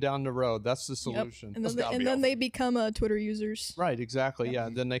the can down the road. That's the solution. And then they become Twitter users. Right, exactly. Yeah.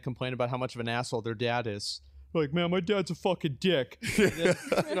 And then they complain about how much of an asshole their dad is. Like, man, my dad's a fucking dick. Then,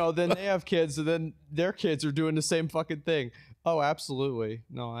 you know, then they have kids, and then their kids are doing the same fucking thing. Oh, absolutely.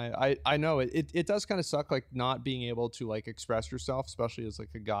 No, I know it does kind of suck, like not being able to like express yourself, especially as like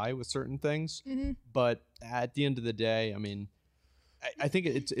a guy with certain things. But at the end of the day, I mean, I think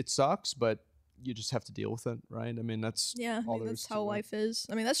it sucks, but you just have to deal with it, right? I mean, that's all that's how life is.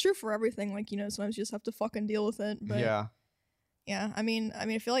 I mean, that's true for everything. Like, you know, sometimes you just have to fucking deal with it. But yeah. I mean,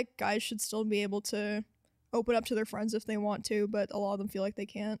 I feel like guys should still be able to open up to their friends if they want to, but a lot of them feel like they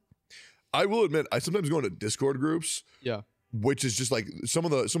can't. I will admit, I sometimes go into Discord groups. Yeah. Which is just like some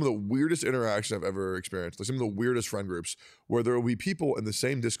of the weirdest interaction I've ever experienced. Like some of the weirdest friend groups where there will be people in the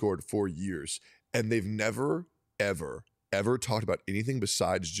same Discord for years and they've never, ever talked about anything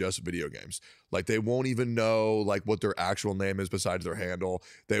besides just video games. Like they won't even know like what their actual name is besides their handle.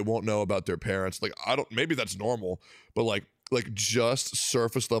 They won't know about their parents. Like maybe that's normal, but like just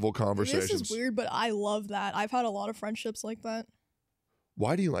surface level conversations. This is weird, but I love that. I've had a lot of friendships like that.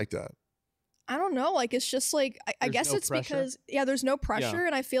 Why do you like that? I don't know. Like, it's just like, I guess it's because, there's no pressure.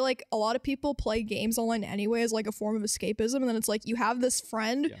 And I feel like a lot of people play games online anyway as like a form of escapism. And then it's like, you have this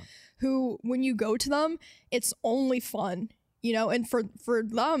friend who, when you go to them, it's only fun, you know, and for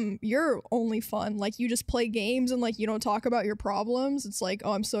them, you're only fun. Like you just play games and like, you don't talk about your problems. It's like,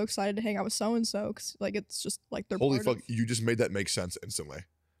 oh, I'm so excited to hang out with so-and-so. Cause like, it's just like, they're holy fuck. You just made that make sense instantly.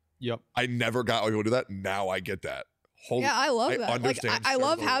 Yep. I never got why people do that. Now I get that. I love that. Like I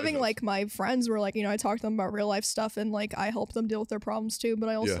love having like my friends where like, you know, I talk to them about real life stuff and like I help them deal with their problems too. But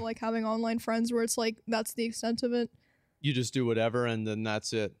I also like having online friends where it's like that's the extent of it. You just do whatever and then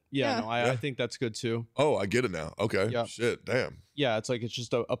that's it. No, I think that's good too. Oh, I get it now. Okay. Yep. Shit. Damn. Yeah, it's like it's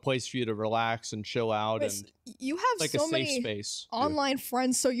just a place for you to relax and chill out. And you have like so a safe many space. online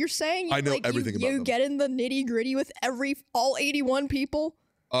friends. So you're saying I know like, everything about them. Get in the nitty gritty with all 81 people?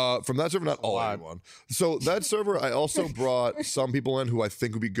 From that server, not all 81. So that server, I also brought some people in who I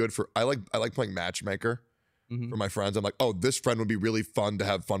think would be good for. I like playing matchmaker for my friends. I'm like, oh, this friend would be really fun to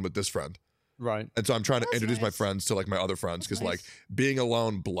have fun with this friend. Right. And so I'm trying to introduce my friends to like my other friends because like being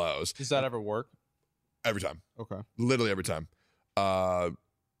alone blows. Does that ever work? Every time. Okay. Literally every time.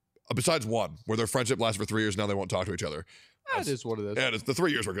 Besides one where their friendship lasts for 3 years. Now they won't talk to each other. That is what it is. Yeah, the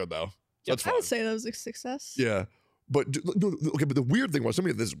 3 years were good though. So that's fine. I would say that was a success. Yeah. But okay, but the weird thing was,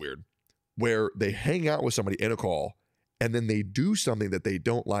 this is weird, where they hang out with somebody in a call and then they do something that they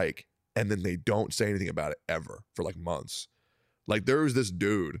don't like and then they don't say anything about it ever for like months. Like there was this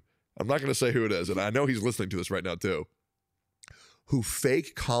dude, I'm not going to say who it is, and I know he's listening to this right now too. who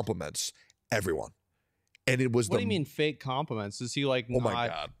fake compliments everyone. And it was What do you mean fake compliments? Is he like Oh my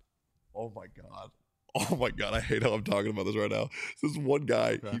God. Oh my God. Oh my God. I hate how I'm talking about this right now. This one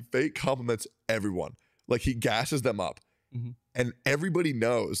guy, he fake compliments everyone. Like he gasses them up. And everybody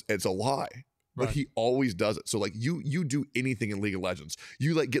knows it's a lie. But he always does it. So like you do anything in League of Legends.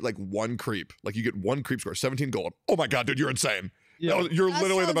 You like get like one creep. Like you get one creep score, 17 gold. Oh my God, dude, you're insane. Yeah. You're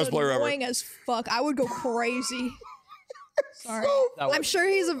literally the best player ever. Annoying as fuck. I would go crazy. Sorry. So I'm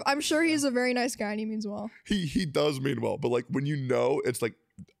sure he's a very nice guy and he means well. He does mean well. But like when you know, it's like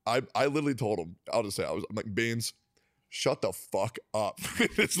I literally told him, I'm like, Beans, shut the fuck up.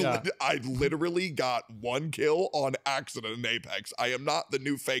 I literally got one kill on accident in Apex. I am not the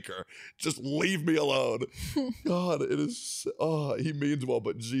new faker. Just leave me alone. God, it is, he means well,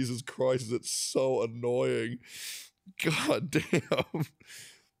 but Jesus Christ, is it so annoying. God damn.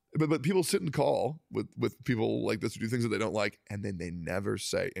 But people sit and call with people like this who do things that they don't like, and then they never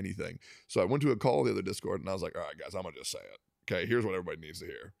say anything. So I went to a call the other Discord, and I was like, all right, guys, I'm going to just say it. Okay, here's what everybody needs to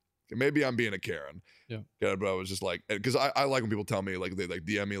hear. Maybe I'm being a Karen. Yeah, but I was just like, because I like when people tell me, like, they like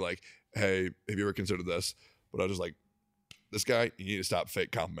DM me, like, hey, have you ever considered this? But I was just like, this guy, you need to stop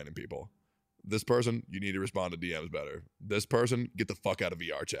fake complimenting people. This person, you need to respond to DMs better. This person, get the fuck out of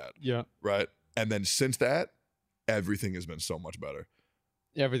VR chat. Yeah. Right? And then since that, everything has been so much better.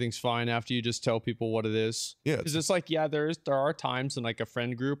 Everything's fine after you just tell people what it is. Yeah. Because it's like, yeah, there are times in like a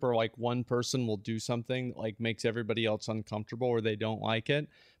friend group or like one person will do something that like makes everybody else uncomfortable or they don't like it,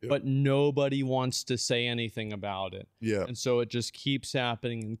 but nobody wants to say anything about it. Yeah. And so it just keeps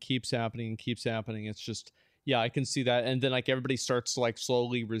happening and keeps happening and keeps happening. It's just, yeah, I can see that. And then like everybody starts to like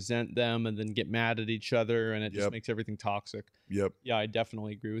slowly resent them and then get mad at each other and it just makes everything toxic. Yep. Yeah, I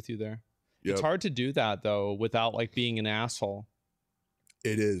definitely agree with you there. Yep. It's hard to do that though without like being an asshole.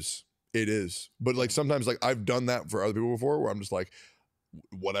 It is. But like sometimes like I've done that for other people before where I'm just like,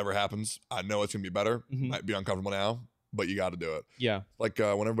 whatever happens, I know it's going to be better. Might be uncomfortable now, but you got to do it. Yeah. Like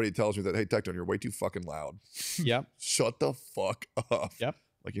when everybody tells me that, hey, Tectone, you're way too fucking loud. Yep. Shut the fuck up. Yep.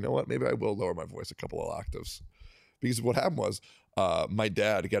 Like, you know what? Maybe I will lower my voice a couple of octaves. Because what happened was my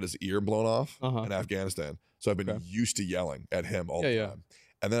dad got his ear blown off in Afghanistan. So I've been used to yelling at him all the time.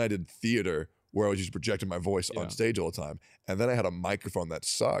 And then I did theater where I was just projecting my voice on stage all the time. And then I had a microphone that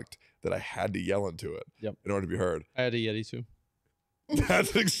sucked that I had to yell into it in order to be heard. I had a Yeti too.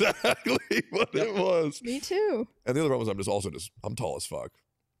 That's exactly what it was. Me too. And the other problem was I'm tall as fuck.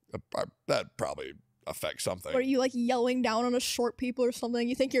 That probably affects something. Or are you like yelling down on us short people or something?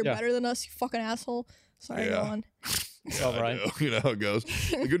 You think you're better than us, you fucking asshole? Sorry, go on. All right. You know how it goes.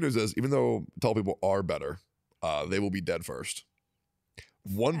 The good news is, even though tall people are better, they will be dead first.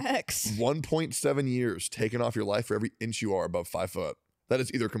 1.7 years taken off your life for every inch you are above 5 foot. That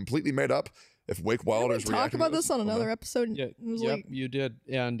is either completely made up. If Wake Wilder's talk about this on another episode. Yeah, you did,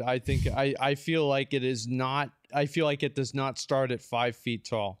 and I think I feel like it is not. I feel like it does not start at 5 feet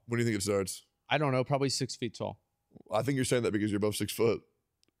tall. When do you think it starts? I don't know. Probably 6 feet tall. I think you're saying that because you're above 6 foot.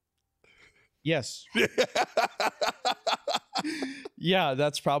 Yes. Yeah,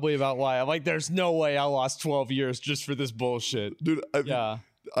 that's probably about why. I'm like, there's no way I lost 12 years just for this bullshit. Dude,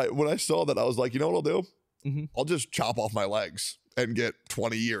 when I saw that, I was like, you know what I'll do? I'll just chop off my legs and get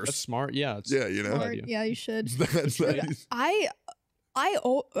 20 years. That's smart. Yeah. You know? Yeah, you should. That's nice. I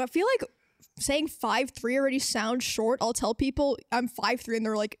feel like saying 5'3" already sounds short. I'll tell people I'm 5'3" and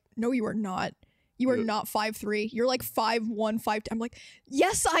they're like, no, you are not. You are not 5'3". You're like 5'1", 5'2". I'm like,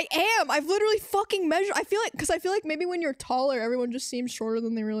 yes, I am. I've literally fucking measured. I feel like maybe when you're taller, everyone just seems shorter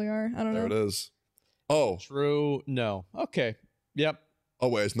than they really are. I don't know. There it is. Oh. True. No. Okay. Yep. Oh,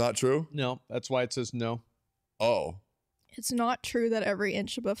 wait, it's not true? No. That's why it says no. Oh. It's not true that every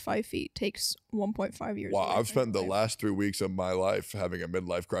inch above 5 feet takes 1.5 years. Wow, I've spent the last 3 weeks of my life having a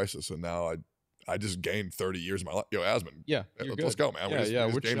midlife crisis, and now I just gained 30 years of my life. Yo, Asmon. Yeah, let's go, man. We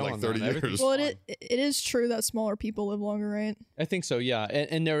just gained like 30 years. Well, it is true that smaller people live longer, right? I think so, yeah.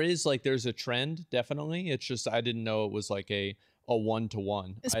 And there's a trend, definitely. It's just I didn't know it was like a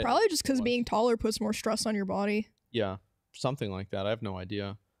 1-to-1. It's probably just because being taller puts more stress on your body. Yeah, something like that. I have no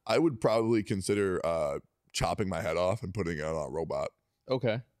idea. I would probably consider chopping my head off and putting it on a robot.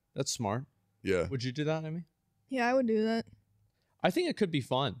 Okay, that's smart. Yeah. Would you do that, Amy? Yeah, I would do that. I think it could be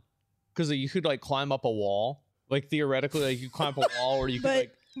fun. Because you could like climb up a wall, like theoretically, like you climb up a wall, or you could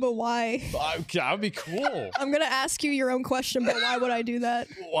But why? That would be cool. I'm gonna ask you your own question, but why would I do that?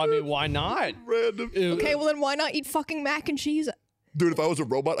 Well, I mean, why not? Random. Okay, well then why not eat fucking mac and cheese? Dude, if I was a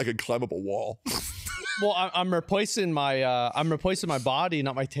robot, I could climb up a wall. Well, I'm replacing my body,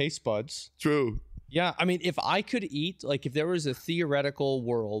 not my taste buds. True. Yeah, I mean, if I could eat, like, if there was a theoretical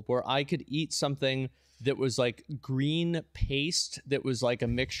world where I could eat something that was like green paste that was like a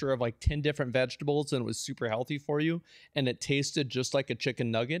mixture of like 10 different vegetables and it was super healthy for you and it tasted just like a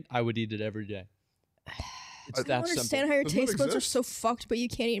chicken nugget, I would eat it every day. It's I don't understand how your taste buds are so fucked, but you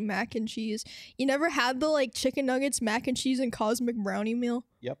can't eat mac and cheese. You never had the like chicken nuggets, mac and cheese, and cosmic brownie meal?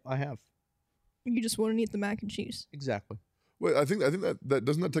 Yep, I have. You just wouldn't eat the mac and cheese. Exactly. Wait, I think that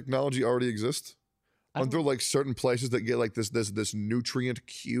doesn't that technology already exist? Aren't there like certain places that get like this nutrient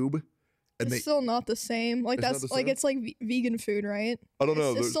cube? And it's still not the same. Like that's like it's like vegan food, right? I don't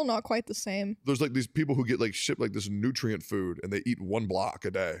know. It's still not quite the same. There's like these people who get like shipped like this nutrient food and they eat 1 block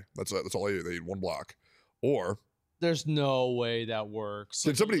a day. That's all they eat. They eat 1 block. Or there's no way that works.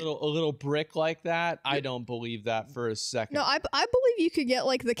 Did somebody a little brick like that? I don't believe that for a second. No, I believe you could get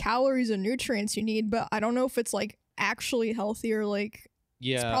like the calories and nutrients you need, but I don't know if it's like actually healthy or like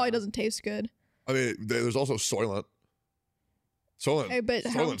it probably doesn't taste good. I mean, there's also Soylent.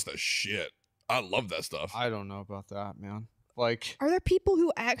 Soylent's the shit. I love that stuff. I don't know about that, man. Like, are there people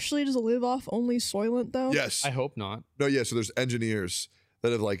who actually just live off only Soylent though? Yes. I hope not. No, yeah. So there's engineers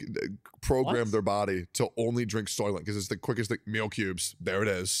that have like programmed their body to only drink Soylent because it's the quickest meal cubes. There it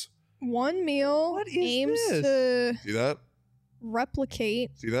is. One meal aims to See that?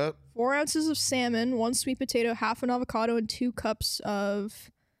 replicate See that? 4 ounces of salmon, 1 sweet potato, half an avocado, and 2 cups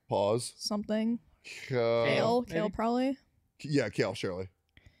of Pause. something. Kale Probably. Yeah, kale, Shirley.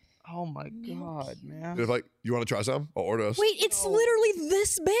 Oh my god, man. If like you want to try some, I'll order us. Wait, it's literally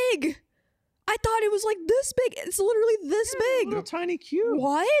this big. I thought it was like this big. It's literally this big. Little tiny cube.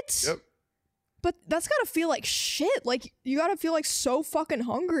 What? Yep. But that's gotta feel like shit. Like you gotta feel like so fucking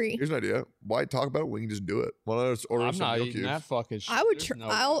hungry. Here's an idea. Why talk about it when you can just do it? Why not just order I'm some not meal eating cubes? that fucking shit. I would There's try.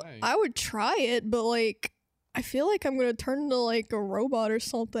 no way. I would try it, but like I feel like I'm gonna turn into like a robot or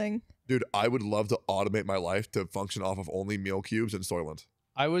something. Dude, I would love to automate my life to function off of only meal cubes and Soylent.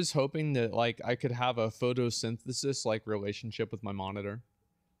 I was hoping that like I could have a photosynthesis like relationship with my monitor.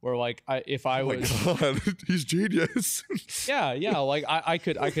 Where like if I was God, he's genius. yeah, like I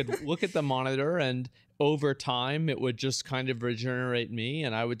could look at the monitor and over time it would just kind of regenerate me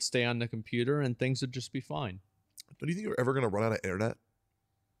and I would stay on the computer and things would just be fine. Do you think you're ever gonna run out of internet?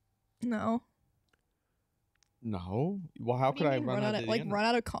 No. No. Well, how could I run out of run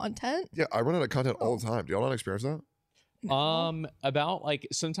out of content? Yeah, I run out of content all the time. Do y'all not experience that? No. About like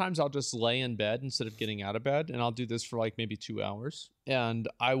sometimes I'll just lay in bed instead of getting out of bed and I'll do this for like maybe 2 hours and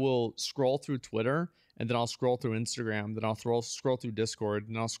I will scroll through Twitter and then I'll scroll through Instagram, then I'll scroll through Discord,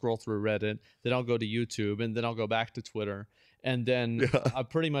 and I'll scroll through Reddit, then I'll go to YouTube and then I'll go back to Twitter and then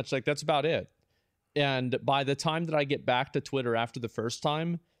pretty much like that's about it. And by the time that I get back to Twitter after the first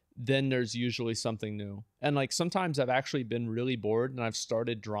time, then there's usually something new. And like sometimes I've actually been really bored and I've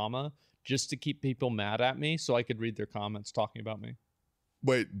started drama just to keep people mad at me so I could read their comments talking about me.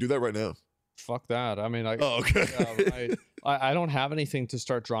 Wait, do that right now. Fuck that. I mean, okay. Yeah, I don't have anything to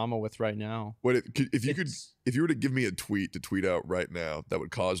start drama with right now. Wait, if you were to give me a tweet to tweet out right now that would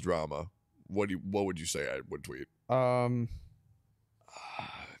cause drama, what would you say I would tweet? I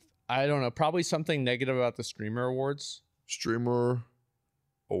don't know. Probably something negative about the Streamer Awards. Streamer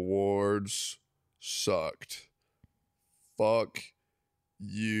Awards sucked. Fuck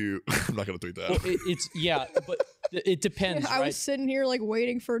you. I'm not gonna tweet that. Well, but it depends. I was sitting here like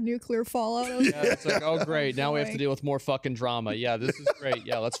waiting for nuclear fallout. Yeah, it's like, oh great, now we have to deal with more fucking drama. Yeah, this is great.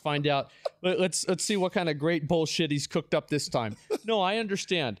 Yeah, let's find out. Let's see what kind of great bullshit he's cooked up this time. No, I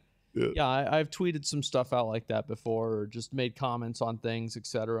understand. Yeah, I've tweeted some stuff out like that before, or just made comments on things,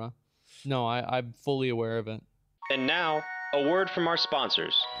 etc. No, I'm fully aware of it. And now, a word from our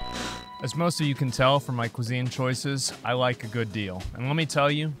sponsors. As most of you can tell from my cuisine choices, I like a good deal. And let me tell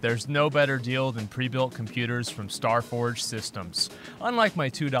you, there's no better deal than pre-built computers from Starforge Systems. Unlike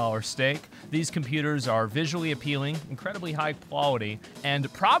my $2 steak, these computers are visually appealing, incredibly high quality,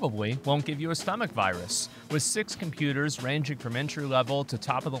 and probably won't give you a stomach virus. With 6 computers ranging from entry-level to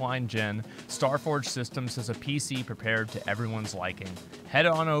top-of-the-line gen, Starforge Systems has a PC prepared to everyone's liking. Head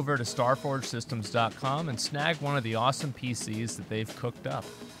on over to starforgesystems.com and snag one of the awesome PCs that they've cooked up.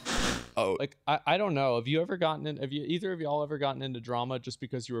 Oh, Like, I don't know. Have either of y'all ever gotten into drama just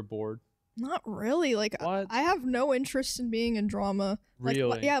because you were bored? Not really. Like What? I have no interest in being in drama. Like,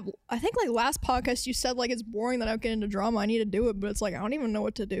 Really? yeah, I think like last podcast you said like it's boring that I don't get into drama. I need to do it, but it's like I don't even know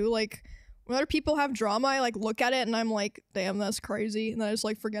what to do. Like when other people have drama, I like look at it and I'm like, damn, that's crazy, and then I just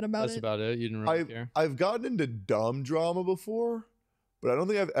like forget about That's it. about it. You didn't really care. I've gotten into dumb drama before, but I don't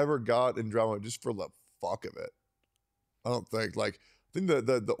think I've ever got in drama just for the fuck of it. I don't think I think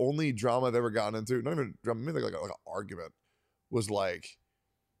the only drama I've ever gotten into, not even drama, maybe like an argument, was like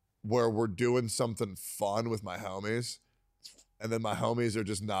where we're doing something fun with my homies, and then my homies are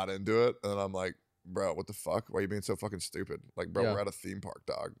just not into it, and then I'm like, bro, what the fuck? Why are you being so fucking stupid? Like, bro, Yeah. we're at a theme park,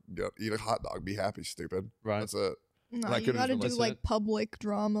 dog. Eat a hot dog. Be happy, stupid. Right. That's it. No, And I you couldn't gotta even do listen. like public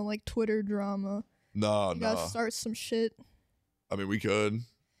drama, like Twitter drama. No, You no. gotta start some shit. I mean, we could.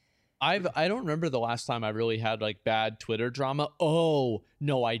 I don't remember the last time I really had like bad Twitter drama. Oh,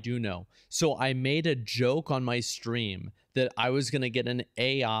 no, I do know. So I made a joke on my stream that I was going to get an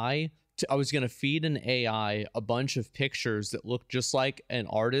AI I was going to feed an AI a bunch of pictures that looked just like an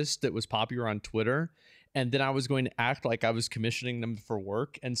artist that was popular on Twitter. And then I was going to act like I was commissioning them for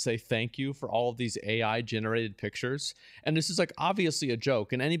work and say thank you for all of these AI generated pictures. And this is like obviously a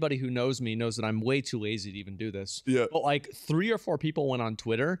joke. And anybody who knows me knows that I'm way too lazy to even do this. Yeah. But like 3 or 4 people went on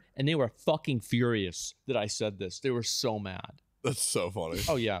Twitter and they were fucking furious that I said this. They were so mad. That's so funny.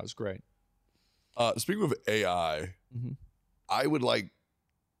 Oh yeah, it was great. Speaking of AI, Mhm. I would like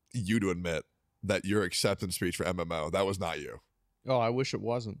you to admit that your acceptance speech for MMO, that was not you. Oh, I wish it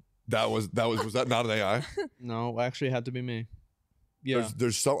wasn't. Was that not an AI? No, it actually had to be me. Yeah.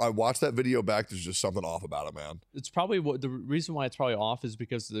 There's some. I watched that video back. There's just something off about it, man. It's probably the reason why it's probably off is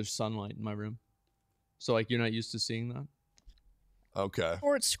because there's sunlight in my room. So like you're not used to seeing that. Okay.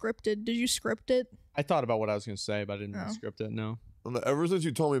 Or it's scripted. Did you script it? I thought about what I was going to say, but I didn't Oh. script it. No. Ever since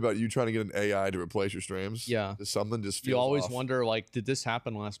you told me about you trying to get an AI to replace your streams, Yeah. just something just feels You always off. wonder like, did this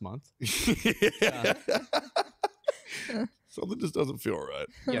happen last month? Yeah. Something just doesn't feel right.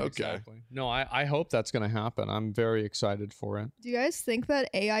 Yeah, Okay. exactly. No, I hope that's going to happen. I'm very excited for it. Do you guys think that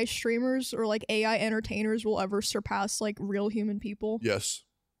AI streamers or like AI entertainers will ever surpass like real human people? Yes.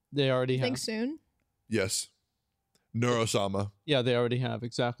 They already Think have. soon? Yes. Neurosama. Yeah, they already have.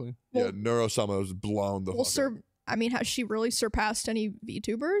 Exactly. Well- Yeah, Neurosama was blown the Well, fuck up. I mean, has she really surpassed any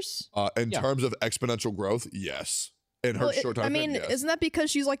VTubers? In Yeah. terms of exponential growth, yes. In her Well, short time I mean, frame, yes. isn't that because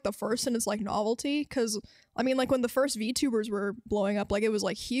she's like the first and it's like novelty? Because I mean, like when the first VTubers were blowing up, like it was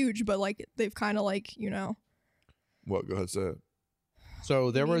like huge, but like they've kind of like What? Go ahead, say it.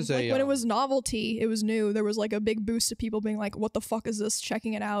 So there I mean, was like a when it was novelty, it was new. There was like a big boost of people being like, "What the fuck is this?"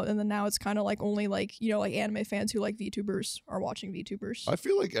 Checking it out, and then now it's kind of like only like like anime fans who like VTubers are watching VTubers. I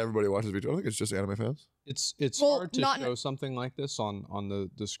feel like everybody watches VTuber. I think it's just anime fans. it's Well, hard to not- show something like this on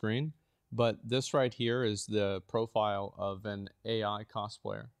the screen, but this right here is the profile of an AI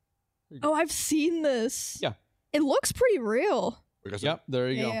cosplayer. Oh, I've seen this. Yeah. It looks pretty real. Like I said, Yep, there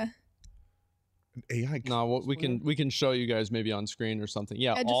you go. Yeah. an AI. No, what we can show you guys maybe on screen or something.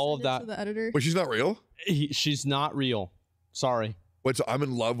 Yeah, I just all of sent it that. to the editor. Wait, she's not real? She's not real. Sorry. Wait, so I'm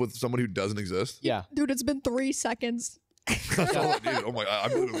in love with someone who doesn't exist? Yeah. Dude, it's been 3 seconds. That's all I need. Oh my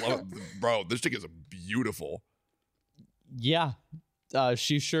god, I'm in love. Bro, this chick is beautiful. Yeah.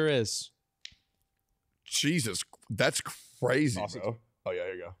 She sure is. Jesus, that's crazy, Awesome. bro. Oh yeah,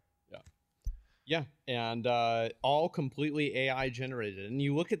 here you go. Yeah, and all completely AI generated. And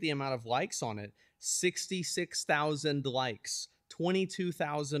you look at the amount of likes on it: 66,000 likes,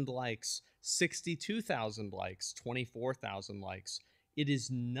 22,000 likes, 62,000 likes, 24,000 likes. It is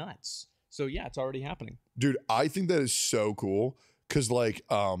nuts. So yeah, it's already happening. Dude, I think that is so cool. Cause like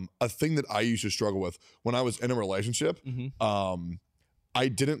a thing that I used to struggle with when I was in a relationship, Mhm. I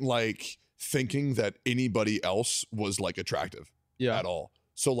didn't like thinking that anybody else was like attractive Yeah. at all.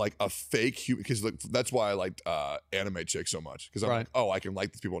 So like a fake human, because like, that's why I liked anime chicks so much. Because I'm Right. like, oh, I can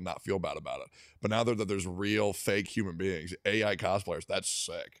like these people and not feel bad about it. But now that there's real fake human beings, AI cosplayers, that's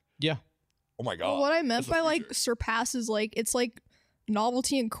sick. Yeah. Oh my god. Well, what I meant That's the by like future. surpass is like it's like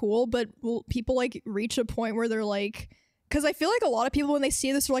novelty and cool, but will people like reach a point where they're like, because I feel like a lot of people when they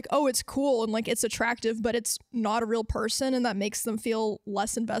see this are like, oh, it's cool and like it's attractive, but it's not a real person, and that makes them feel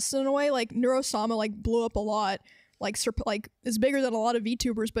less invested in a way. Like Neurosama like blew up a lot, like is bigger than a lot of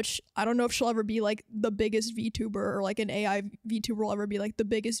VTubers, but I don't know if she'll ever be like the biggest VTuber or like an AI VTuber will ever be like the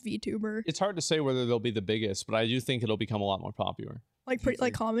biggest VTuber. It's hard to say whether they'll be the biggest, but I do think it'll become a lot more popular. Like pretty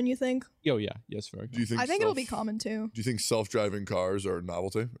like common, you think? Oh yeah. Yes, very Do you think I think it'll be common too. Do you think self-driving cars are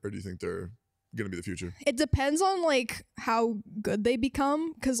novelty, or do you think they're gonna be the future? It depends on like how good they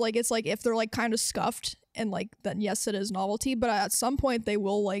become, because like it's like if they're like kind of scuffed and like then yes it is novelty, but at some point they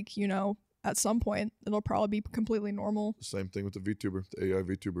will like at some point it'll probably be completely normal. Same thing with the VTuber, the AI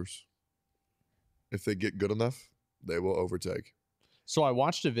VTubers. If they get good enough, they will overtake. So I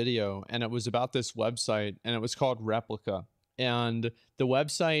watched a video and it was about this website and it was called Replica. And the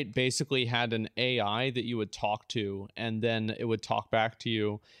website basically had an AI that you would talk to and then it would talk back to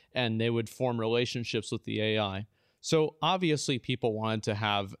you and they would form relationships with the AI. So obviously people wanted to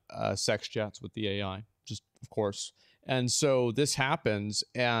have sex chats with the AI, just of course. And so this happens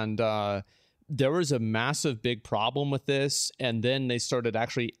and there was a massive big problem with this, and then they started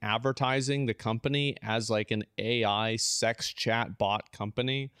actually advertising the company as like an AI sex chat bot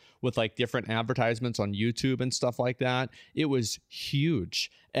company with like different advertisements on YouTube and stuff like that. It was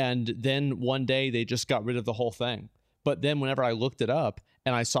huge. And then one day they just got rid of the whole thing. But then whenever I looked it up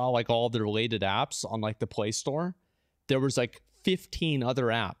and I saw like all the related apps on like the Play Store, there was like 15 other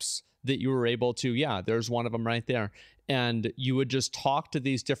apps that you were able to, yeah, there's one of them right there. And you would just talk to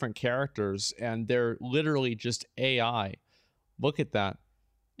these different characters and they're literally just AI. Look at that.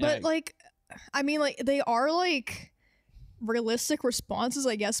 But like, I mean, like they are like realistic responses,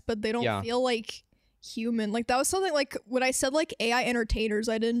 I guess, but they don't feel like human. Like that was something like when I said like AI entertainers,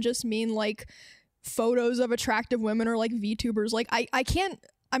 I didn't just mean like photos of attractive women or like VTubers. Like I can't,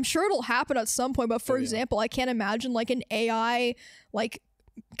 I'm sure it'll happen at some point, but for example, I can't imagine like an AI like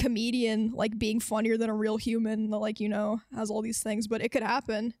comedian like being funnier than a real human that, like, you know, has all these things, but it could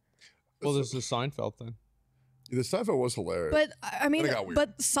happen. Well, there's the Seinfeld thing. The Seinfeld was hilarious. But I mean,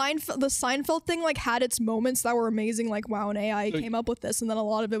 but the Seinfeld thing like had its moments that were amazing. Like, wow, an AI came up with this, and then a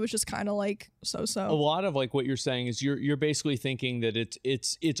lot of it was just kind of like so-so. A lot of like what you're saying is you're basically thinking that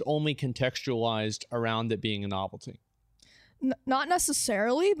it's only contextualized around it being a novelty. Not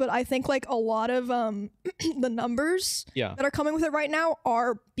necessarily, but I think like a lot of the numbers that are coming with it right now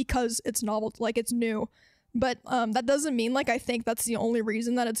are because it's novel, like it's new. But that doesn't mean like I think that's the only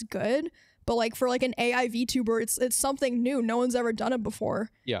reason that it's good. But like for like an AI VTuber, it's something new. No one's ever done it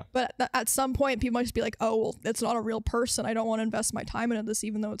before. Yeah. But at some point, people might just be like, oh, well, it's not a real person. I don't want to invest my time into this,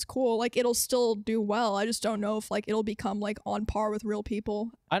 even though it's cool. Like it'll still do well. I just don't know if like it'll become like on par with real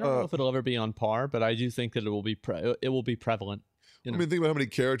people. I don't know if it'll ever be on par, but I do think that it will be prevalent. You know? I mean, think about how many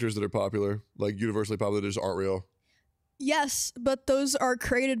characters that are popular, like universally popular, that just aren't real. Yes, but those are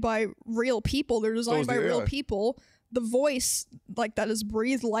created by real people. They're designed by real people. The voice, like that has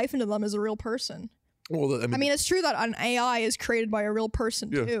breathed life into them, is a real person. Well, I mean, it's true that an AI is created by a real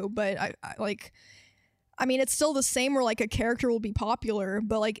person too, but I mean, it's still the same where like a character will be popular,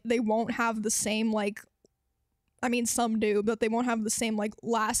 but like they won't have the same like, I mean, some do, but they won't have the same like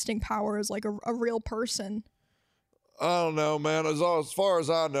lasting power as like a real person. I don't know, man. As far as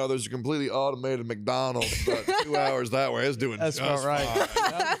I know, there's a completely automated McDonald's about 2 hours that way. It's doing that's just right.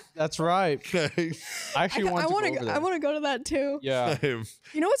 Fine. That's right. Okay. I actually want to go to that too. Yeah. Same.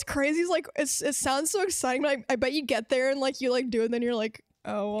 You know what's crazy is like it sounds so exciting, but I bet you get there and like you like do it, and then you're like,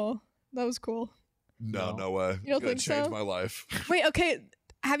 oh well, that was cool. No way. You don't think so? Change my life. Wait, okay.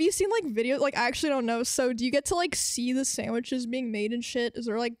 Have you seen like videos? Like I actually don't know. So do you get to like see the sandwiches being made and shit? Is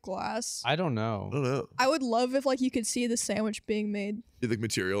there like glass? I don't know. I don't know. I would love if like you could see the sandwich being made. You think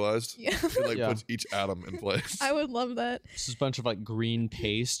materialized? Yeah. It like puts each atom in place. I would love that. This is a bunch of like green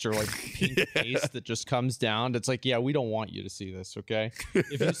paste or like pink paste that just comes down. It's like, yeah, we don't want you to see this, okay?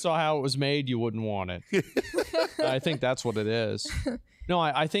 If you saw how it was made, you wouldn't want it. I think that's what it is. No,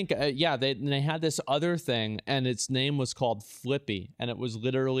 I think, they had this other thing, and its name was called Flippy, and it was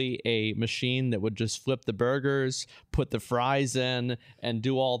literally a machine that would just flip the burgers, put the fries in, and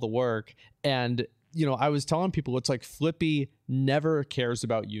do all the work. And, you know, I was telling people, it's like Flippy never cares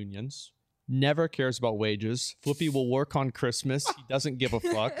about unions, never cares about wages. Flippy will work on Christmas. He doesn't give a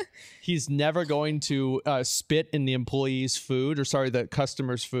fuck. He's never going to spit in the employee's food, the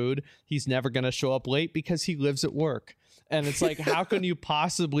customer's food. He's never going to show up late because he lives at work. And it's like, how can you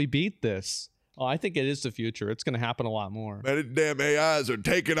possibly beat this? Oh, I think it is the future. It's going to happen a lot more. Man, damn AIs are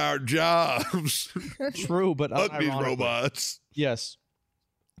taking our jobs. True, but fuck these robots. Yes.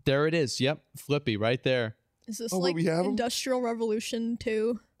 There it is. Yep. Flippy right there. Is this like Industrial Revolution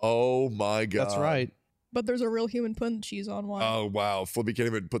 2? Oh my God. That's right. But there's a real human putting the cheese on one. Oh, wow. Flippy can't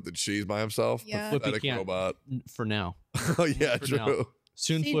even put the cheese by himself. Yeah. Flippy can't. Robot. For now. Oh, yeah, true. Now.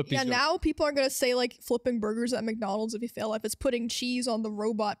 Soon Flippy's now people are going to say like flipping burgers at McDonald's if you fail life. It's putting cheese on the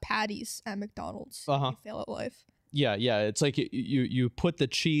robot patties at McDonald's if you fail at life. Yeah. It's like you put the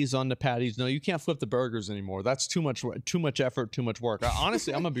cheese on the patties. No, you can't flip the burgers anymore. That's too much effort, too much work.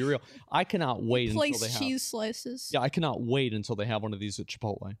 Honestly, I'm going to be real. I cannot wait until they have cheese slices. Yeah, I cannot wait until they have one of these at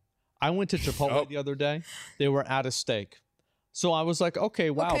Chipotle. I went to Chipotle the other day. They were out of steak. So I was like, okay,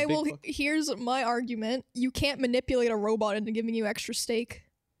 wow. Okay, well, here's my argument. You can't manipulate a robot into giving you extra steak.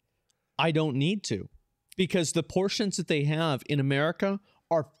 I don't need to. Because the portions that they have in America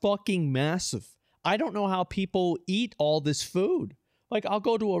are fucking massive. I don't know how people eat all this food. Like, I'll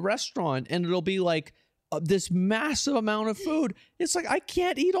go to a restaurant and it'll be like this massive amount of food. It's like, I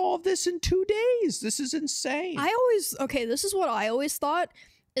can't eat all of this in 2 days. This is insane. This is what I always thought.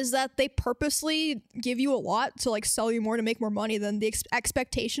 Is that they purposely give you a lot to like sell you more to make more money. Then the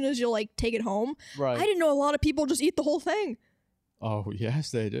expectation is you'll like take it home. Right. I didn't know a lot of people just eat the whole thing. Oh, yes,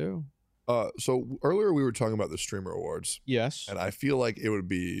 they do. So earlier we were talking about the streamer awards, Yes. and I feel like it would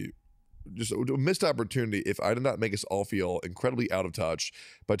be just a missed opportunity if I did not make us all feel incredibly out of touch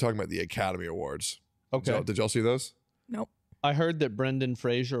by talking about the Academy Awards. Okay. Did y'all see those? Nope. I heard that Brendan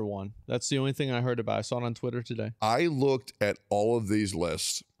Fraser won. That's the only thing I heard about. I saw it on Twitter today. I looked at all of these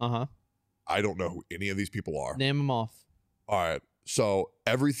lists. Uh-huh. I don't know who any of these people are. Name them off. All right. So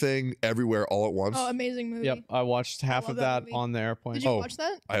Everything, Everywhere, All at Once. Oh, amazing movie. Yep. I watched half love of that that movie. on the airplane. Did you Oh. watch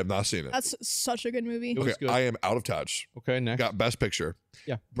that? I have not seen it. That's such a good movie. It was Okay, good. I am out of touch. Okay, next. Got Best Picture.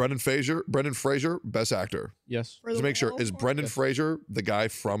 Yeah. Brendan Fraser, Best Actor. Yes. For Just the make sure, Whale is or- Brendan Fraser the guy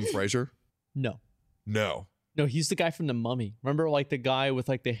from Frasier? No. No. No, he's the guy from The Mummy. Remember, like, the guy with,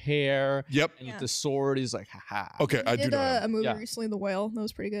 like, the hair Yep. and Yeah. with the sword? He's like, haha. Okay, I He do did know him. a movie Yeah. recently, The Whale. That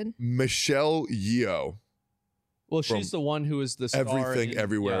was pretty good. Michelle Yeoh. Well, From she's the one who is the star Everything, in-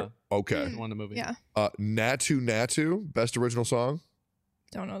 Everywhere. Okay. Yeah, one of the movie. Yeah. Natu Natu, Best Original Song.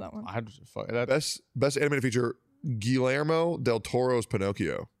 Don't know that one. I just, fuck, that, Best Animated Feature, Guillermo del Toro's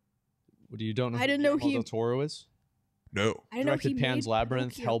Pinocchio. what do you don't know? I who didn't know Guillermo he- del Toro is? No. I didn't know he Directed Pan's made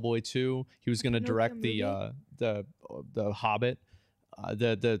Labyrinth, Pinocchio. Hellboy 2. He was going to Pinocchio direct movie? the Hobbit,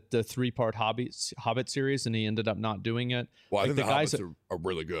 the 3-part Hobbit series, and he ended up not doing it. Well, I Like think the the guys Hobbits are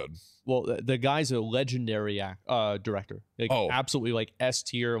really good. Well, the guy's a legendary director. Like, Oh. absolutely, like S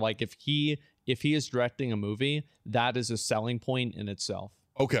tier. Like, if he is directing a movie, that is a selling point in itself.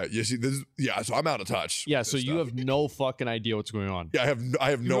 Okay. You see, so I'm out of touch. Yeah. with So this you stuff. have no fucking idea what's going on. Yeah, I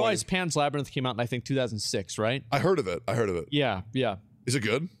have You no realize idea. Pan's Labyrinth came out in, I think, 2006, right? I heard of it. Yeah. Yeah. Is it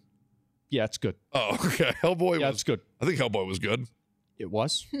good? Yeah. It's good. Oh, okay. Hellboy Yeah, was. it's good. I think Hellboy was good. It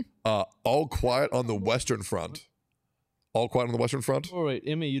was. All Quiet on the Western Front. All Quiet on the Western Front. Oh wait,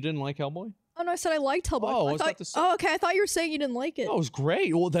 Emmy, you didn't like Hellboy? Oh no, I said I liked Hellboy. Oh, I was thought, that the same? oh, okay. I thought you were saying you didn't like it. Oh, it was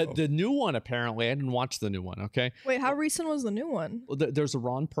great. Well, Oh. the new one apparently. I didn't watch the new one. Okay. Wait, how recent was the new one? Well, there's a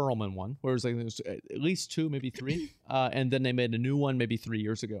Ron Perlman one, where it was like there's at least 2, maybe 3, and then they made a new one maybe 3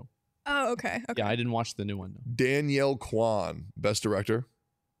 years ago. Oh, okay. Okay. Yeah, I didn't watch the new one. No. Danielle Kwan, Best Director.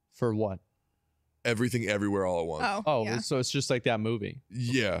 For what? Everything, Everywhere, All at Once. Oh, Oh, yeah. so it's just like that movie.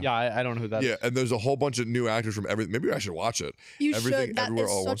 Yeah. Yeah, I don't know who that is. Yeah, and there's a whole bunch of new actors from everything. Maybe I should watch it. You Everything, should. That Everywhere,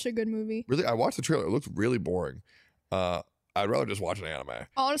 is All at Once. such a good movie. Really, I watched the trailer. It looked really boring. I'd rather just watch an anime.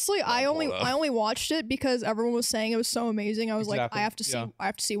 Honestly, I pull it up. only watched it because everyone was saying it was so amazing. I was Exactly, like, yeah. I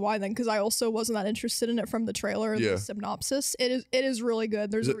have to see why then, because I also wasn't that interested in it from the trailer and Yeah. the synopsis. It is really good.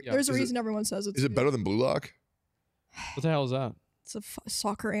 There's Is a, it- there's a is it- reason everyone says it's Is it good. better than Blue Lock? What the hell is that? It's a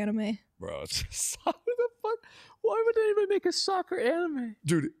soccer anime. Bro, it's, What the fuck? Why would anybody make a soccer anime?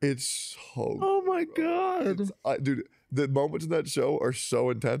 dude, it's so. Oh my god. Dude, the moments in that show are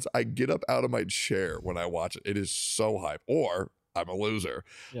so intense. I get up out of my chair when I watch it. It is so hype. Or I'm a loser.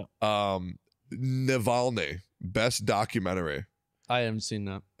 Yeah. Navalny, Best Documentary. I haven't seen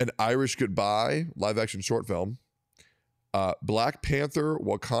that. An Irish Goodbye, live action short film. Black Panther,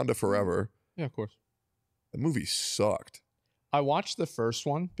 Wakanda Forever. Yeah, of course. The movie sucked. I watched the first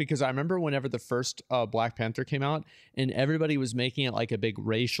one because I remember whenever the first Black Panther came out and everybody was making it like a big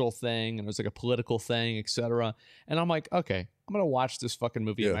racial thing and it was like a political thing, etc. And I'm like, okay, I'm going to watch this fucking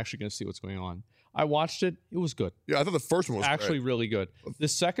movie. I'm Yeah. actually going to see what's going on. I watched it. It was good. Yeah, I thought the first one was Actually great. really good. The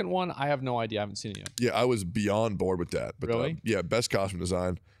second one, I have no idea. I haven't seen it yet. Yeah, I was beyond bored with that. But Really? yeah, best costume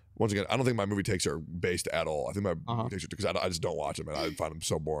design. Once again, I don't think my movie takes are based at all. I think my Uh-huh. movie takes are because I just don't watch them and I find them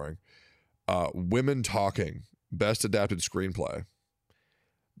so boring. Women Talking, best adapted screenplay.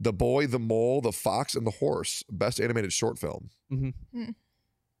 The Boy, the Mole, the Fox, and the Horse, best animated short film. Mm-hmm.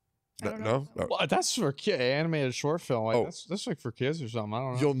 I don't No? know. Well, that's for animated short film. Like, Oh. that's like for kids or something. I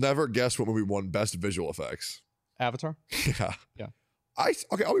don't know. You'll never guess what movie won best visual effects. Avatar. Yeah. Yeah.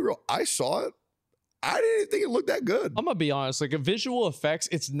 Okay, I'll be real. I saw it. I didn't think it looked that good. I'm gonna be honest, like a visual effects,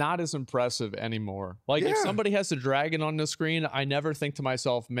 it's not as impressive anymore. Like if Yeah. somebody has a dragon on the screen, I never think to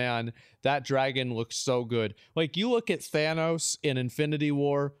myself, man, that dragon looks so good. Like you look at Thanos in Infinity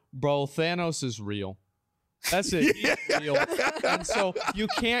War, bro, Thanos is real. That's it. He's real. And so you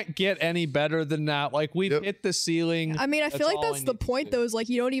can't get any better than that. Like we've Yep. hit the ceiling. I mean, I That's feel like all I that's the need to point see. though, is like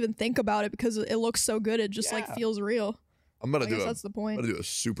you don't even think about it because it looks so good. It just like Yeah. feels real. I'm gonna I do guess a, that's the I'm point. gonna do a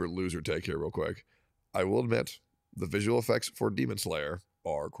super loser take here real quick. I will admit the visual effects for Demon Slayer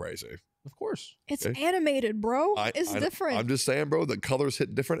are crazy. Of course. It's Okay. animated, bro. It's I- different. I'm just saying, bro, the colors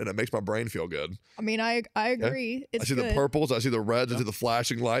hit different and it makes my brain feel good. I mean, I agree. It's I see good. the purples, I see the reds, I Yeah. see the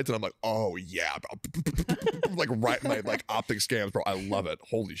flashing lights, and I'm like, oh yeah. Like right my like optic scans, bro. I love it.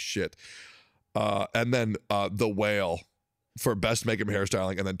 Holy shit. And then The Whale for best makeup and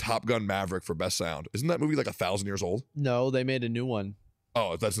hairstyling, and then Top Gun Maverick for best sound. Isn't that movie like 1,000 years old? No, they made a new one.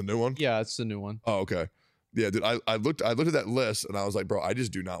 Oh, that's the new one? Yeah, it's the new one. Oh, okay. Yeah, dude. I looked at that list and I was like, bro, I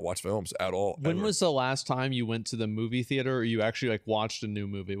just do not watch films at all. When ever. was the last time you went to the movie theater or you actually like watched a new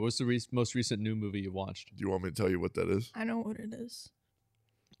movie? What's the most recent new movie you watched? Do you want me to tell you what that is? I know what it is.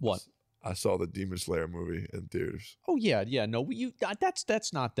 What? I saw the Demon Slayer movie in theaters. Oh yeah, no,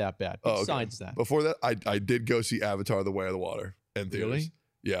 that's not that bad. Oh, okay. Besides that, Before that, I did go see Avatar: The Way of the Water in theaters. Really?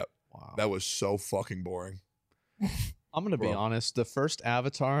 Yeah. wow. That was so fucking boring. I'm gonna be Bro. honest. The first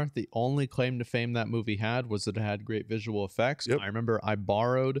Avatar, the only claim to fame that movie had was that it had great visual effects. Yep. I remember I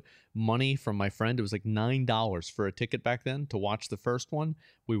borrowed money from my friend. It was like $9 for a ticket back then to watch the first one.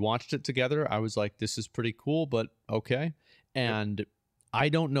 We watched it together. I was like, "This is pretty cool," but okay. And I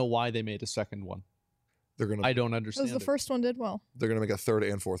don't know why they made a second one. They're gonna I don't Because understand. the it. first one did well. they're gonna make a third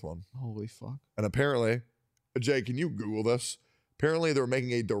and fourth one. Holy fuck! And apparently, Jay, can you Google this? Apparently, they're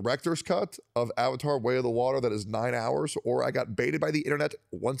making a director's cut of Avatar: Way of the Water that is 9 hours. Or I got baited by the internet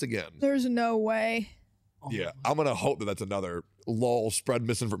once again. There's no way. Yeah, I'm gonna hope that that's another lol spread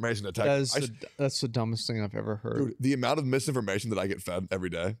misinformation attack. That's the dumbest thing I've ever heard. Dude, the amount of misinformation that I get fed every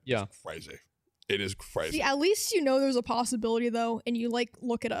day, Yeah. is crazy. It is crazy. See, at least you know there's a possibility though, and you like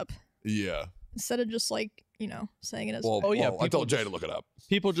look it up Yeah. instead of just like saying it as. Well, Oh, yeah, I told Jay to look it up.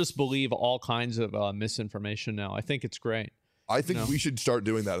 People just believe all kinds of misinformation now. I think it's great. I think No. we should start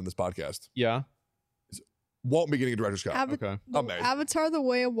doing that in this podcast. Yeah. Won't be getting a director's cut. Okay. Amazing. Avatar: The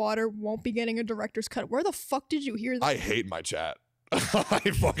Way of Water won't be getting a director's cut. Where the fuck did you hear that? I hate my chat. I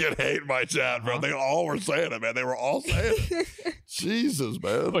fucking hate my chat, bro. Uh-huh. They all were saying it, man. They were all saying it. Jesus,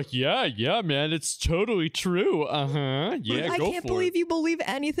 man. Like, yeah, man, it's totally true. Yeah, I can't believe you believe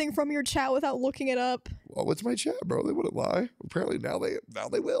anything from your chat without looking it up. Well, what's my chat, bro? They wouldn't lie. Apparently now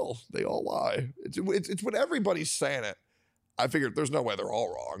they will. They all lie. It's when everybody's saying it. I figured there's no way they're all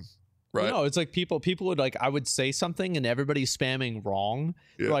wrong, right? No, it's like people would like, I would say something and everybody's spamming wrong.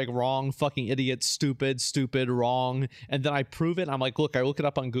 Yeah. They're like wrong, fucking idiot, stupid, wrong. And then I prove it. And I'm like, look, I look it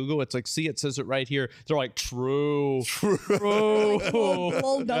up on Google. It's like, see, it says it right here. They're like, true. True.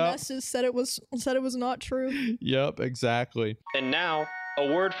 Lol, dumbasses said it was not true. Yep, exactly. And now,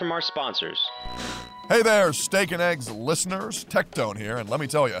 a word from our sponsors. Hey there, Steak and Eggs listeners. Tectone here, and let me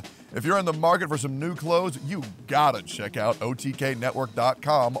tell you, if you're in the market for some new clothes, you gotta check out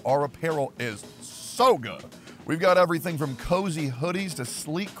OTKnetwork.com. Our apparel is so good. We've got everything from cozy hoodies to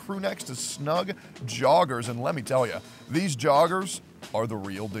sleek crew necks to snug joggers, and let me tell you, these joggers are the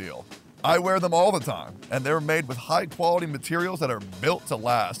real deal. I wear them all the time, and they're made with high-quality materials that are built to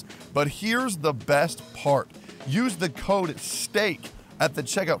last. But here's the best part. Use the code STEAK at the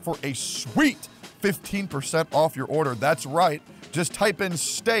checkout for a sweet 15% off your order. That's right. Just type in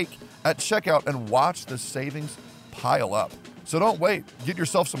steak at checkout and watch the savings pile up. So don't wait. Get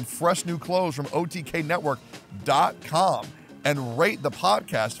yourself some fresh new clothes from OTKnetwork.com and rate the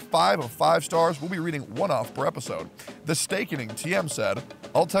podcast 5 of 5 stars. We'll be reading one off per episode. The Steakening TM said,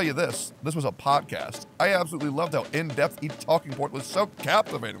 I'll tell you this was a podcast. I absolutely loved how in-depth each talking point was so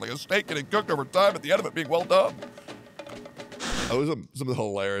captivating, like a steak getting cooked over time at the end of it being well done. That was something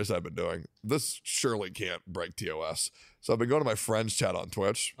hilarious I've been doing. This surely can't break TOS. So I've been going to my friends' chat on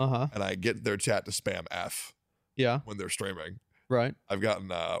Twitch, and I get their chat to spam F Yeah. when they're streaming. Right. I've gotten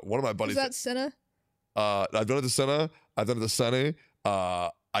one of my buddies. Is that Cinna? I've done it to Senna. I've done it to Sunny.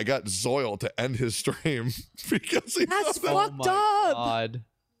 I got Zoil to end his stream because he That's thought Oh fucked my up. God.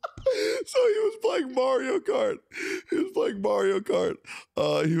 so he was playing Mario Kart. He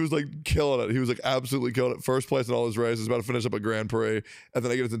was like killing it. He was like absolutely killing it. First place in all his races, about to finish up a Grand Prix. And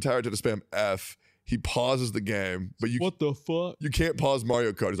then I get his entire chat to spam F. He pauses the game, but What the fuck? you can't pause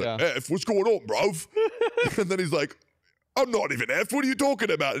Mario Kart. He's like, Yeah. F, what's going on, bro? And then he's like, I'm not even F. What are you talking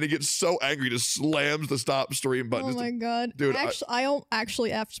about? And he gets so angry, just slams the stop stream button. Oh Just- my god, dude, I actually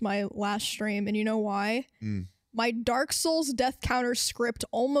effed my last stream, and you know why? Mm. My Dark Souls death counter script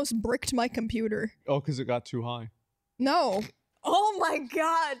almost bricked my computer. Oh, because it got too high. No. Oh my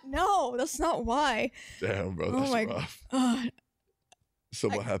god, no, that's not why. Damn, bro, Oh that's my- rough. Ugh, So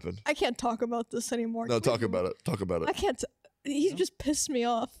what happened? I can't talk about this anymore. No, talk about it. Talk about I it. can't. He just pissed me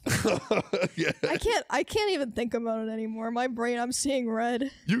off. Yeah. I can't even think about it anymore. My brain, I'm seeing red.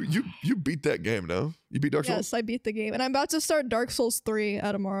 You beat that game, no? You beat Dark Souls? Yes, I beat the game, and I'm about to start Dark Souls 3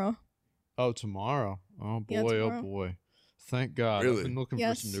 tomorrow. Oh, tomorrow. Oh boy, Yeah, oh tomorrow. boy. Thank God. Really? I've been looking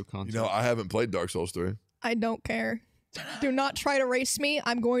Yes. for some new content. You know, I haven't played Dark Souls 3. I don't care. Do not try to race me.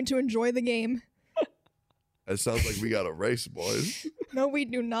 I'm going to enjoy the game. It sounds like we got a race, boys. No, we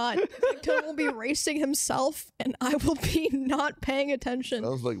do not. Tectone will be racing himself, and I will be not paying attention.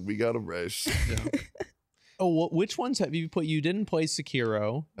 Sounds like we got a race. Oh, which ones have you played? You didn't play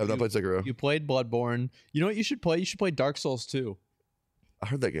Sekiro. I've not played Sekiro. You played Bloodborne. You know what you should play? You should play Dark Souls 2. I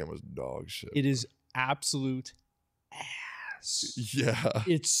heard that game was dog shit. It is absolute ass. Yeah.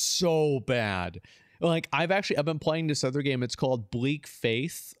 It's so bad. Like I've been playing this other game. It's called Bleak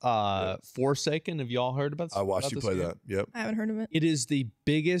Faith, Forsaken. Have y'all heard about this? I watched you play game? that. Yep. I haven't heard of it. It is the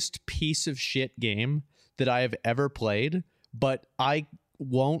biggest piece of shit game that I have ever played, but I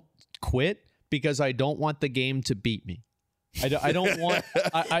won't quit because I don't want the game to beat me. I don't want,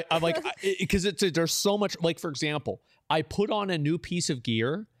 I'm like, because there's so much, like, for example, I put on a new piece of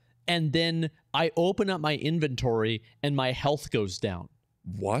gear and then I open up my inventory and my health goes down.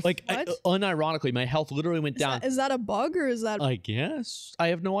 What? Like, What? Unironically, my health literally went down. Is that a bug or is that? I guess. I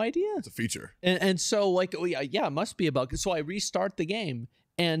have no idea. It's a feature. And so, like, oh, yeah, it must be a bug. So I restart the game,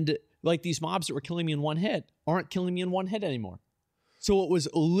 and, like, these mobs that were killing me in one hit aren't killing me in one hit anymore. So it was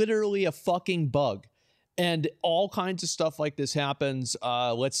literally a fucking bug. And all kinds of stuff like this happens.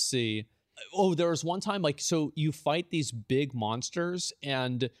 Let's see. Oh, there was one time, like, so you fight these big monsters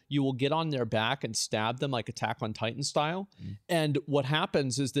and you will get on their back and stab them like Attack on Titan style. And what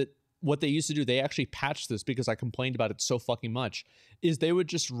happens is that what they used to do, they actually patched this because I complained about it so fucking much, is they would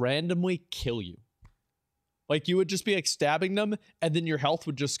just randomly kill you. Like you would just be like stabbing them and then your health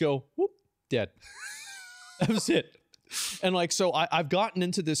would just go, whoop, dead. That was it. And like, so I've gotten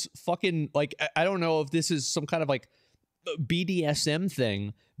into this fucking, like, I don't know if this is some kind of like BDSM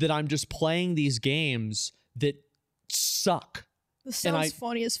thing that I'm just playing these games that suck. This sounds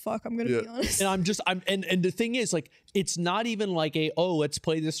funny as fuck. I'm gonna be honest. And the thing is, like, it's not even like oh, let's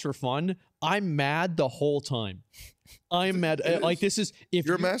play this for fun. I'm mad the whole time. I'm mad. Like, this is, if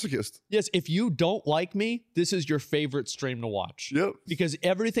you're a masochist. Yes, if you don't like me, this is your favorite stream to watch. Yep. Because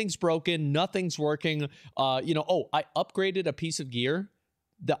everything's broken, nothing's working. Oh, I upgraded a piece of gear.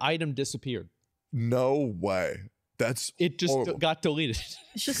 The item disappeared. No way. It just got deleted.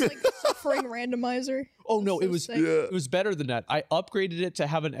 It's just like suffering randomizer. Oh no, That's it so sick. was better than that. I upgraded it to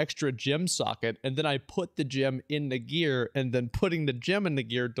have an extra gem socket, and then I put the gem in the gear, and then putting the gem in the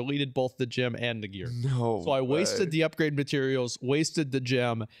gear deleted both the gem and the gear. No. So I wasted way. the upgrade materials, wasted the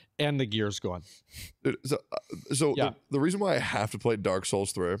gem, and the gear's gone. So Yeah. the reason why I have to play Dark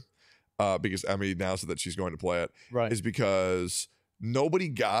Souls 3, because Emmy now said that she's going to play it, Right. is because nobody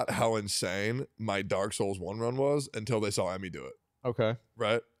got how insane my Dark Souls 1 run was until they saw Emmy do it. Okay.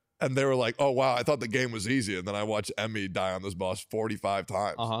 Right? And they were like, oh, wow, I thought the game was easy. And then I watched Emmy die on this boss 45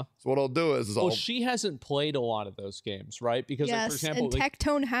 times. Uh-huh. So what I'll do is Well, I'll... she hasn't played a lot of those games, right? Because, like, for Yes, example, and like,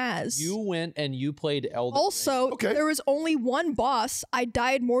 Tectone has. you went and you played Elden Also, Okay. there was only one boss I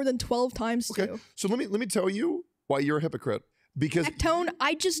died more than 12 times Okay, to. so let me tell you why you're a hypocrite. Because Tectone,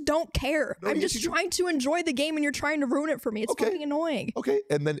 I just don't care. No, I'm yes, just you do. trying to enjoy the game and you're trying to ruin it for me. It's Okay. fucking annoying. okay,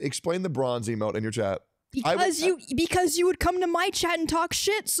 and then explain the bronze emote in your chat. Because you would come to my chat and talk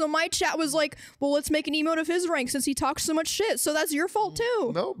shit. So my chat was like, well, let's make an emote of his rank since he talks so much shit. So that's your fault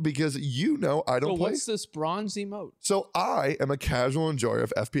too. No, because you know I don't So play. what's this bronze emote? So I am a casual enjoyer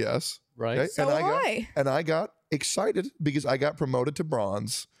of FPS. Right. Okay? So am I. And I got excited because I got promoted to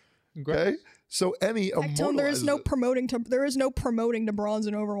bronze. Congrats. Okay. So Emmy Tectone, there is no immortalized promoting to bronze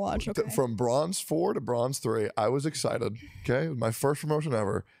in Overwatch. it. Okay. From bronze 4 to bronze 3. I was excited. Okay. It was my first promotion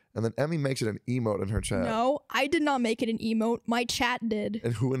ever. And then Emmy makes it an emote in her chat. No, I did not make it an emote. My chat did.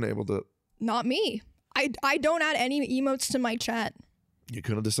 And who enabled it? Not me. I don't add any emotes to my chat. You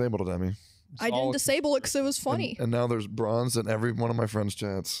couldn't have disabled it, Emmy. I didn't disable it because it was funny. And now there's bronze in every one of my friends'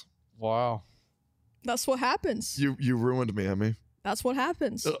 chats. Wow. That's what happens. You ruined me, Emmy. That's what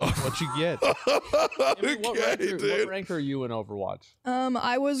happens. What you get? I mean, what dude. rank are you in Overwatch?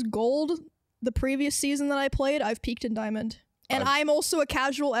 I was gold the previous season that I played. I've peaked in diamond. And I'm also a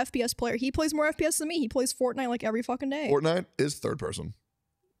casual FPS player. He plays more FPS than me. He plays Fortnite like every fucking day. Fortnite is third person.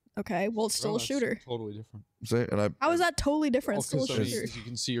 Okay, well, it's still Oh, a that's shooter. Totally different. See, and How is that totally different? It's still a Because shooter. you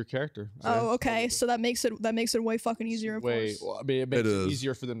can see your character. Oh, okay. So that makes it way fucking easier, of Way, course. well, I mean, it makes It it is.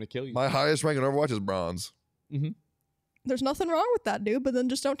 easier for them to kill you. my highest rank in Overwatch is bronze. There's nothing wrong with that, dude, but then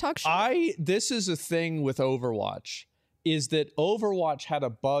just don't talk shit. This is a thing with Overwatch, is that Overwatch had a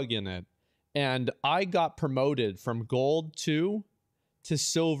bug in it, and I got promoted from gold 2 to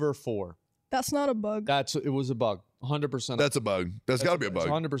silver 4. That's not a bug. It was a bug. 100%. That's a bug. That's got to be a bug.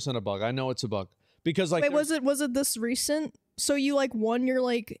 100% a bug. I know it's a bug. Because, like, Wait, was it this recent? So you like won your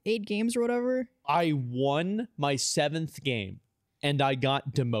like 8 games or whatever? I won my 7th game and I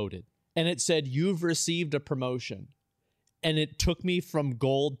got demoted. And it said, you've received a promotion. And it took me from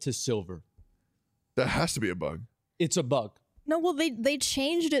gold to silver. That has to be a bug. It's a bug. No, well they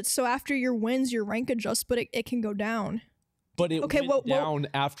changed it so after your wins your rank adjusts, but it can go down. But it Okay, went down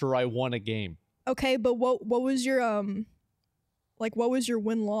after I won a game. Okay, but what was your what was your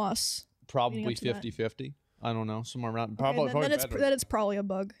win loss? Probably up to that. 50-50. I don't know. Somewhere around. Okay, Probably then better. it's probably a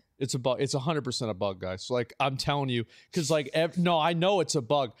bug. It's a bug. It's 100% a bug, guys. Like, I'm telling you, because like, no, I know it's a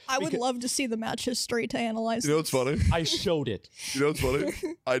bug. I would love to see the match history to analyze. You know what's funny? I showed it. You know what's funny?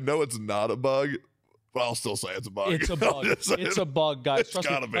 I know it's not a bug, but I'll still say it's a bug. It's a bug. It's a bug, guys. It's Trust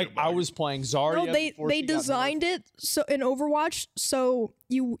gotta me. be a Like, bug. I was playing Zarya. No, before they she got designed nerfed. it so in Overwatch, so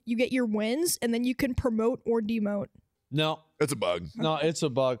you get your wins and then you can promote or demote. No, It's a bug. no, it's a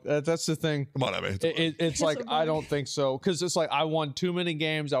bug. That's the thing. Come on, Emmy. It's a bug. It's like, a I bug. don't think so. Because it's like, I won too many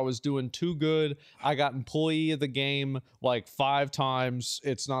games. I was doing too good. I got employee of the game like 5 times.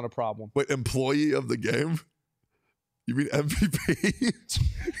 It's not a problem. Wait, employee of the game? You mean MVP?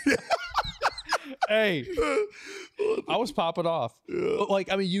 Hey, I was popping off. Yeah. But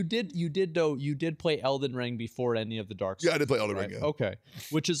like, I mean, you did play Elden Ring before any of the Dark Souls. Yeah, I did play Elden right? Ring. Yeah. Okay.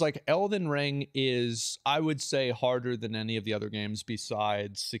 Which is like, Elden Ring is, I would say, harder than any of the other games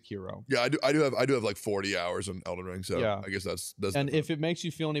besides Sekiro. Yeah, I do have like 40 hours in Elden Ring, so Yeah. I guess that's And different. if it makes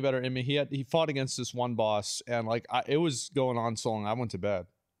you feel any better, I mean, he fought against this one boss, and like, it was going on so long. I went to bed.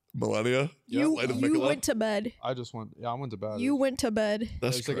 Millennia. You Light of you Miquella? went to bed. I went to bed. You went to bed.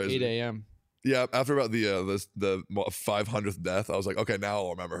 That's It was crazy. like 8 a.m. Yeah, after about the 500th death, I was like, okay, now I'll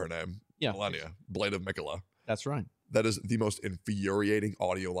remember her name. Yeah. Millennia, Blade of Miquella. That's right. That is the most infuriating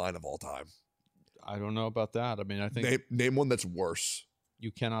audio line of all time. I don't know about that. I mean, I think Name one that's worse.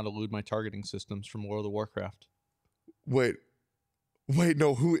 you cannot elude my targeting systems from World of Warcraft. Wait,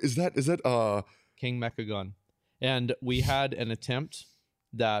 no, who is that? Is that King Mechagun. And we had an attempt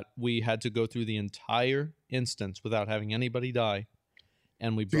that we had to go through the entire instance without having anybody die.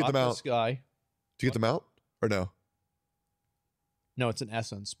 And we To get brought them this out. guy. to get them out or no? No, it's an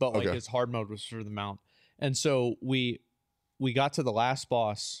essence, but like Okay. his hard mode was for the mount. And so we got to the last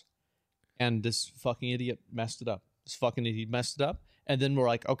boss, and this fucking idiot messed it up. This fucking idiot messed it up. And then we're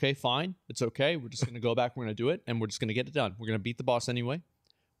like, okay, fine. It's okay. We're just going to go back. We're going to do it. And we're just going to get it done. We're going to beat the boss anyway.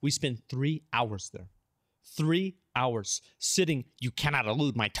 We spent 3 hours there. 3 hours sitting. You cannot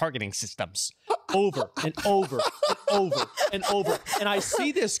elude my targeting systems. Over and over and over and over. And I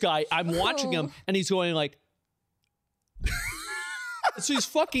see this guy. I'm watching him, and he's going like, so he's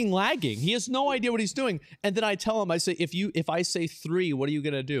fucking lagging. He has no idea what he's doing. And then I tell him, I say, if I say 3, what are you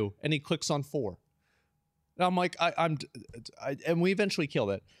gonna do? And he clicks on 4. And I'm like, and we eventually killed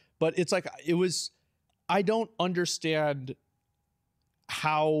it. But it's like, I don't understand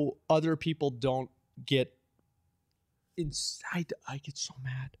how other people don't get inside. I get so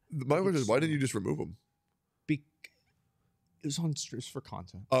mad. My question is, why didn't you just remove them? It was on streams for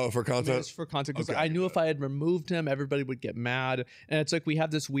content. Oh, for I mean, content? it's for content because Okay, I knew if I had removed him, everybody would get mad. And it's like we have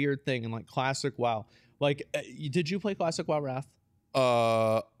this weird thing in like Classic WoW. Like, did you play Classic WoW Wrath?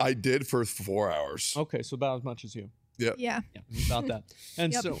 I did for 4 hours. Okay, so about as much as you. Yeah. Yeah, about that.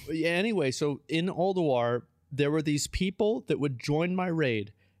 And Yep. so, yeah, anyway, so in Ulduar, there were these people that would join my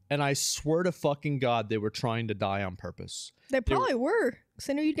raid, and I swear to fucking God, they were trying to die on purpose. They probably were. Because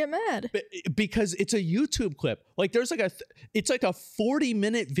I knew you'd get mad. Because it's a YouTube clip. Like, there's like it's like a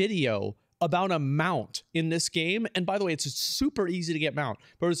 40-minute video about a mount in this game. And by the way, it's super easy to get mount,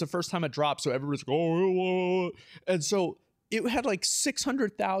 but it was the first time it dropped, so everybody's like, oh, and so it had like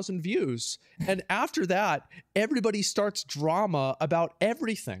 600,000 views. And after that, everybody starts drama about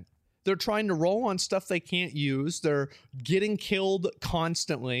everything. They're trying to roll on stuff they can't use. They're getting killed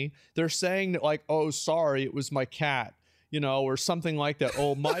constantly. They're saying that like, oh, sorry, it was my cat, you know, or something like that.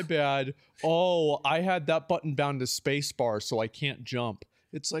 Oh, my bad. Oh, I had that button bound to spacebar, so I can't jump.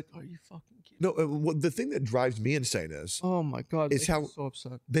 It's like, are you fucking kidding? No, the thing that drives me insane is Oh my God. It's makes me how- so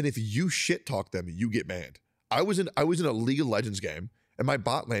upset. then if you shit talk them, you get banned. I was in a League of Legends game, and my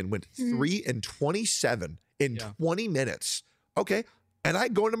bot lane went 3 and 27 in Yeah. 20 minutes. Okay, and I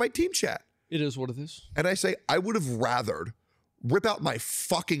go into my team chat It is what it is. and I say I would have rathered rip out my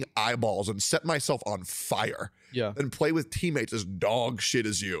fucking eyeballs and set myself on fire Yeah. than play with teammates as dog shit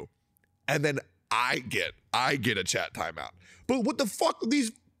as you. And then I get a chat timeout. But what the fuck?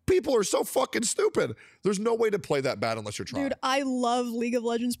 These people are so fucking stupid. There's no way to play that bad unless you're trying. Dude, I love League of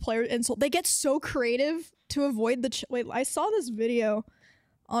Legends players insult. They get so creative to avoid the wait, I saw this video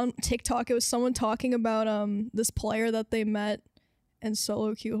on TikTok. It was someone talking about this player that they met in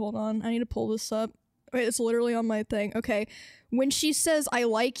solo queue. Hold on. I need to pull this up. Wait, it's literally on my thing. Okay. When she says, I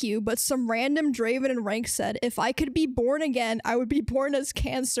like you, but some random Draven in rank said, if I could be born again, I would be born as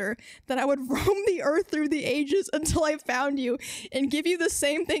Cancer. Then I would roam the earth through the ages until I found you and give you the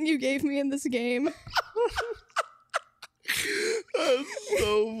same thing you gave me in this game. That's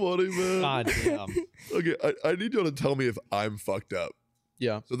so funny, man. God damn. Okay, I need you to tell me if I'm fucked up.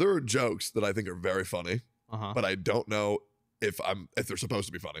 Yeah. So there are jokes that I think are very funny, Uh-huh. but I don't know if they're supposed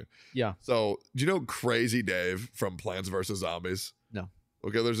to be funny. Yeah. So do you know Crazy Dave from Plants vs Zombies? No.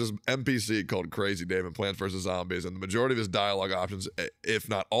 Okay, there's this NPC called Crazy Dave in Plants vs. Zombies, and the majority of his dialogue options, if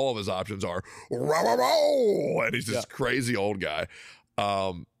not all of his options, are "row, row, row," and he's this crazy old guy.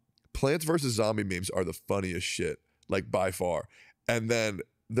 Plants vs. Zombie memes are the funniest shit, like by far. And then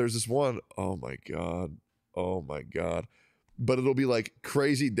there's this one, oh my god, but it'll be like,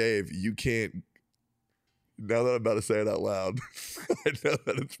 Crazy Dave, you can't. Now that I'm about to say it out loud, I know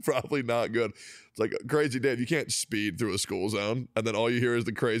that it's probably not good. It's like, Crazy Dave, you can't speed through a school zone, and then all you hear is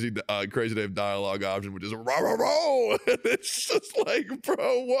the Crazy Dave dialogue option, which is "row, row, row," and it's just like,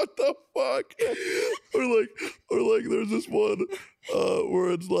 bro, what the fuck? Or like, there's this one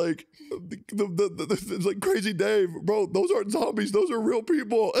where it's like, it's like, Crazy Dave, bro, those aren't zombies, those are real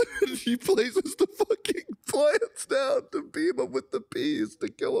people, and he places the fucking plants down to beam them with the peas to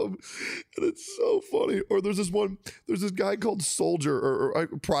kill them, and it's so funny. Or there's this guy called Soldier or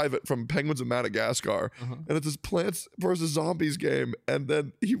Private from Penguins of Madagascar, and it's this Plants versus Zombies game, and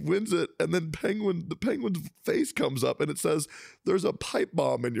then he wins it, and then the penguin's face comes up, and it says, "There's a pipe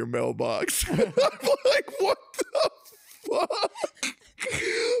bomb in your mailbox." I'm like, what the fuck?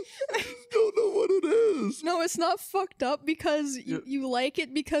 I just don't know what it is. No, it's not fucked up because you like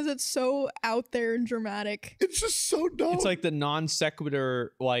it because it's so out there and dramatic. It's just so dumb. It's like the non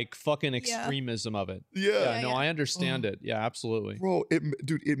sequitur, like fucking extremism of it. Yeah. No, I understand it. Yeah, absolutely. Bro,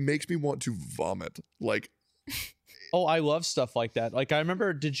 it makes me want to vomit. Like, oh, I love stuff like that. Like, I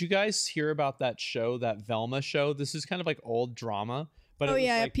remember, did you guys hear about that show, that Velma show? This is kind of like old drama.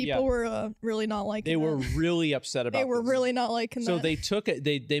 But people were really not liking They that. were really upset about it. They were really not liking that. So they took it,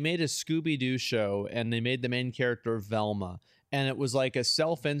 they made a Scooby-Doo show, and they made the main character Velma. And it was like a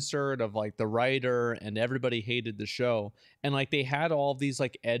self-insert of like the writer, and everybody hated the show. And like they had all these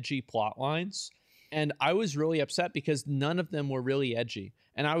like edgy plot lines. And I was really upset because none of them were really edgy.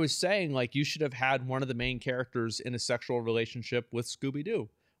 And I was saying, like, you should have had one of the main characters in a sexual relationship with Scooby-Doo.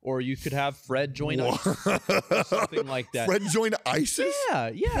 Or you could have Fred join ISIS, or something like that. Fred join ISIS?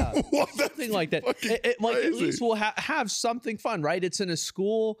 Yeah. What? Something like that. Like, at least we'll have something fun, right? It's in a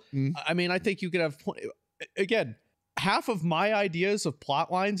school. I mean, I think you could have, again, half of my ideas of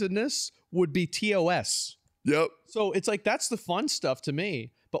plot lines in this would be TOS. Yep. So it's like, that's the fun stuff to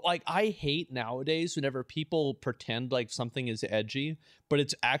me. But like, I hate nowadays whenever people pretend like something is edgy, but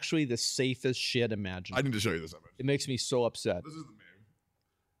it's actually the safest shit imaginable. I need to show you this image. It makes me so upset. This is the meme.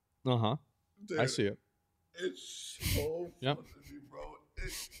 I see it. It's so funny, bro.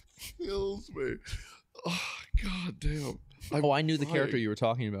 It kills me. Oh, god damn. I knew the character you were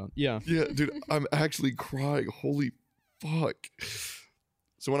talking about. Yeah. Yeah, dude, I'm actually crying. Holy fuck.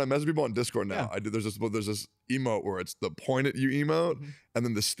 So when I message people on Discord now, there's this emote where it's the point at you emote, and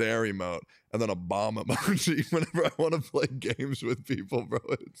then the stare emote, and then a bomb emoji whenever I want to play games with people, bro.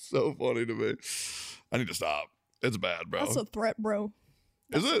 It's so funny to me. I need to stop. It's bad, bro. That's a threat, bro.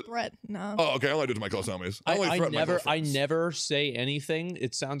 That's Is it? a threat? No. Oh, okay. I only do it to my close homies. I never say anything.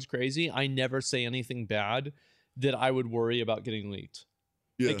 It sounds crazy. I never say anything bad that I would worry about getting leaked.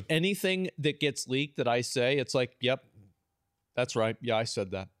 Yeah. Like anything that gets leaked that I say, it's like, yep, that's right. Yeah, I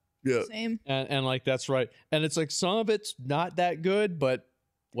said that. Yeah. Same. And like, that's right. And it's like, some of it's not that good, but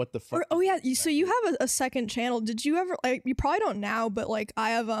what the fuck? Oh yeah. So you have a second channel. Did you ever, like, you probably don't now, but like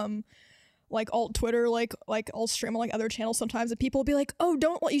I have, like alt Twitter, like I'll stream on like other channels sometimes, and people will be like, "Oh,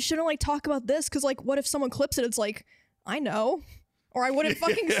 you shouldn't like talk about this because like, what if someone clips it?" It's like, I know, or I wouldn't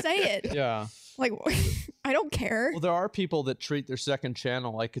fucking say it. Yeah. Like, I don't care. Well, there are people that treat their second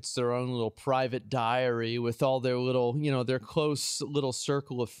channel like it's their own little private diary with all their little, their close little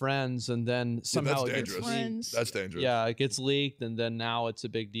circle of friends, and then somehow that's it gets dangerous. leaked. That's dangerous. Yeah, it gets leaked, and then now it's a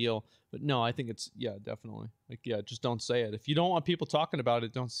big deal. But no, I think it's definitely just don't say it. If you don't want people talking about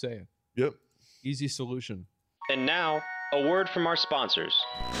it, don't say it. Yep. Easy solution. And now, a word from our sponsors.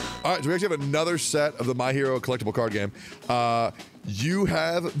 All right, so we actually have another set of the My Hero collectible card game. You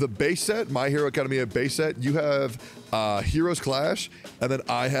have the base set, My Hero Academia base set. You have Heroes Clash, and then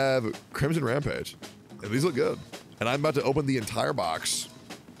I have Crimson Rampage. And these look good. And I'm about to open the entire box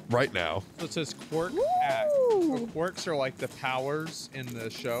right now. So it says Quirk Act. So quirks are like the powers in the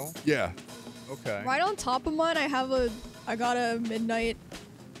show? Yeah. Okay. Right on top of mine, I got a Midnight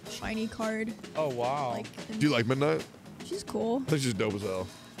shiny card. Oh, wow. Do you like Midnight? She's cool. I think she's dope as hell.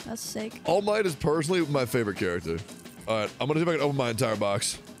 That's sick. All Might is personally my favorite character. All right, I'm going to see if I can open my entire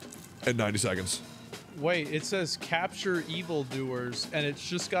box in 90 seconds. Wait, it says capture evildoers, and it's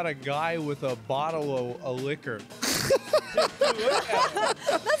just got a guy with a bottle of liquor.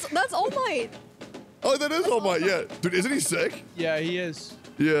 That's All Might. Oh, that is All Might, yeah. Dude, isn't he sick? Yeah, he is.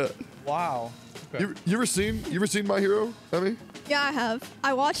 Yeah. Wow. Okay. You ever seen My Hero, Emmy? Yeah, I have.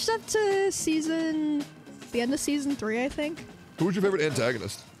 I watched up to the end of season 3, I think. Who was your favorite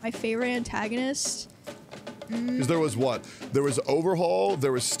antagonist? My favorite antagonist. Because there was what? There was Overhaul,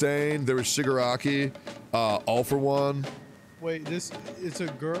 there was Stain, there was Shigaraki, All for One. Wait, it's a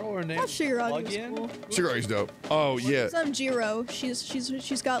girl or name? Not Shigaraki was cool. Shigaraki's dope. Oh yeah. Some Jiro.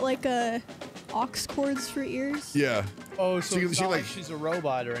 She's got like aux cords for ears. Yeah. Oh, so She- it's she not like like- she's a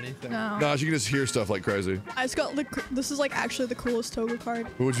robot or anything. No. Nah, she can just hear stuff like crazy. I just got this is like actually the coolest Toga card.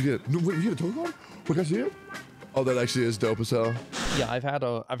 What would you get? No, wait, you get a total card? What, can I see it? Oh, that actually is dope as hell. Yeah, I've had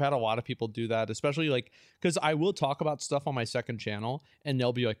a lot of people do that, especially like because I will talk about stuff on my second channel, and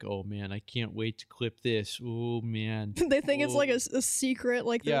they'll be like, "Oh man, I can't wait to clip this. Oh man." They think it's like a secret,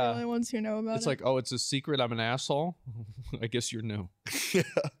 like they're Yeah. the only ones who know about It's it. like, oh, it's a secret. I'm an asshole. I guess you're new. Yeah.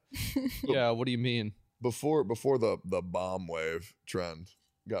 Yeah. What do you mean? Before the bomb wave trend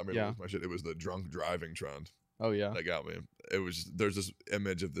got me to Yeah. lose my shit, it was the drunk driving trend Oh yeah. that got me. It was there's this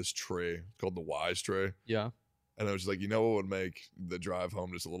image of this tree called the Wise tree. Yeah. And I was just like, you know what would make the drive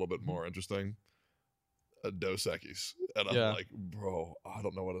home just a little bit more interesting? A Dos Equis. And I'm Yeah. like, bro, I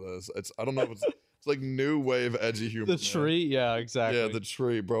don't know what it is. I don't know if it's like new wave edgy humor. The man. tree. Yeah. Exactly. Yeah, the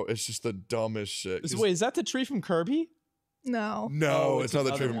tree, bro. It's just the dumbest shit. 'Cause- Wait, is that the tree from Kirby? no. No, Oh, it's it's not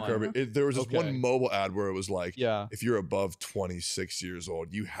the tree another from one. Kirby. There was this Okay. one mobile ad where it was like, Yeah. if you're above 26 years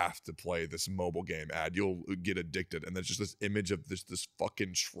old, you have to play this mobile game ad. You'll get addicted. And there's just this image of this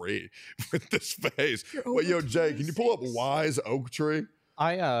fucking tree with this face. You're Wait, yo, over Jay, can you pull up 26. Wise Oak Tree?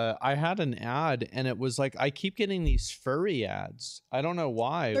 I had an ad and it was like I keep getting these furry ads. I don't know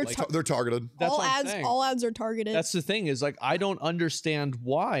why. They're Like, They're targeted. that's all what I'm ads, saying. all ads are targeted. That's the thing is like I don't understand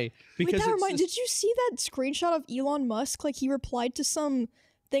why Wait, because that it's reminds. this- Did you see that screenshot of Elon Musk? Like he replied to some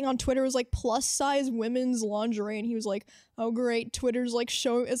thing on Twitter. It was like plus size women's lingerie, and he was like, "Oh great, Twitter's like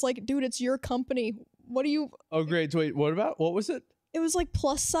showing." It's like, dude, it's your company. What do you? Oh great. Wait, what was it? It was like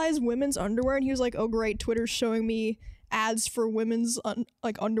plus size women's underwear, and he was like, "Oh great, Twitter's showing me ads for women's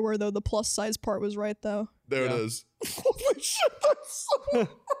like underwear." Though the plus size part was right though. There Yeah. it is. Holy shit, that's so crazy.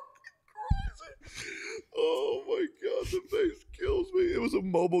 Oh my god, the face kills me. It was a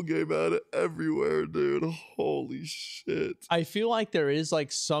mobile game ad everywhere, dude. Holy shit. I feel like there is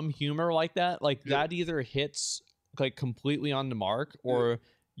like some humor like that. Like Yeah. that either hits like completely on the mark or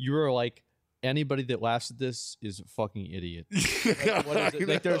you're like anybody that laughs at this is a fucking idiot. Like, what is it?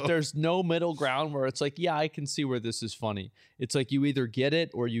 Like there's no middle ground where it's like, yeah, I can see where this is funny. It's like you either get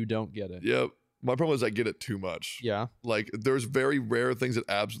it or you don't get it. Yep. My problem is I get it too much. Yeah. Like, there's very rare things that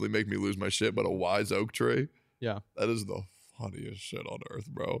absolutely make me lose my shit, but a Wise Oak Tree, Yeah. that is the funniest shit on earth,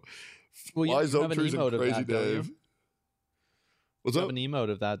 bro. Well, you Wise have Oak an Trees emote and of Crazy that, don't you? Dave. What's You up? have an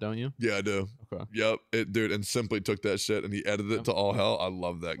emote of that, don't you? Yeah, I do. Okay. Yep. It, dude, and Simply took that shit and he edited it to all hell. I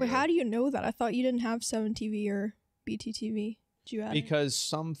love that Wait, guy. how do you know that? I thought you didn't have 7TV or BTTV. Did you add it? Because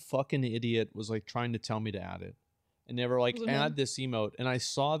some fucking idiot was like trying to tell me to add it. And they were like, Was it add him? this emote. And I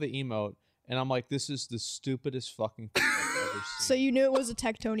saw the emote and I'm like, this is the stupidest fucking thing I've ever seen. So you knew it was a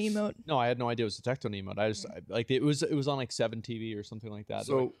Tectone emote. No, I had no idea it was a Tectone emote. I just like it was on like 7TV or something like that.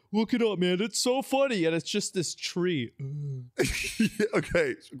 They're So- like, look it up, man. It's so funny. And it's just this tree.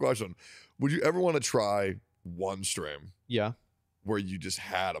 Okay, so question. Would you ever want to try one stream Yeah. where you just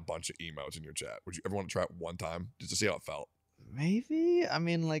had a bunch of emotes in your chat? Would you ever want to try it one time just to see how it felt? Maybe. I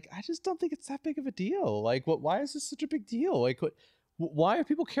mean, like, I just don't think it's that big of a deal. Like, why is this such a big deal? Like, why do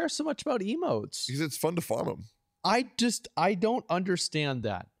people care so much about emotes? Because it's fun to farm them. I don't understand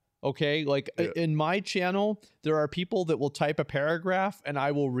that. Okay. Like Yeah. in my channel, there are people that will type a paragraph and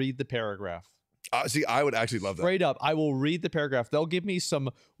I will read the paragraph. See, I would actually love that. Straight up, I will read the paragraph. They'll give me some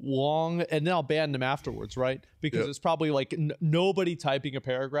long, and then I'll ban them afterwards, right? Because Yep. it's probably like nobody typing a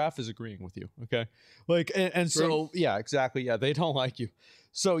paragraph is agreeing with you, okay? Like, and so, yeah, exactly. Yeah, they don't like you.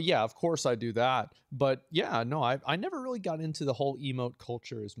 So, yeah, of course I do that. But yeah, no, I never really got into the whole emote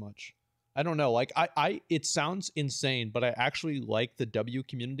culture as much. I don't know. Like, it sounds insane, but I actually like the W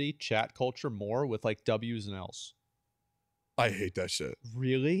community chat culture more with like W's and L's. I hate that shit.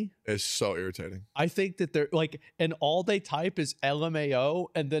 Really? It's so irritating. I think that they're like, and all they type is LMAO,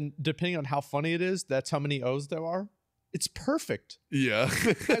 and then depending on how funny it is, that's how many O's there are. It's perfect. Yeah.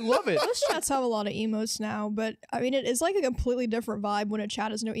 I love it. Most chats have a lot of emotes now, but I mean, it is like a completely different vibe when a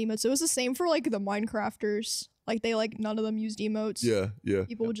chat has no emotes. It was the same for like the Minecrafters. Like they none of them used emotes. yeah, yeah.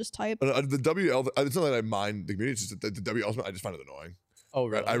 People would just type. The WL, it's not that I mind the community, it's just that the WL, I just find it annoying. Oh,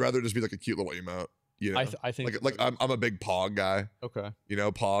 really? I'd rather just be like a cute little emote. You know? I think like I'm a big Pog guy. okay. You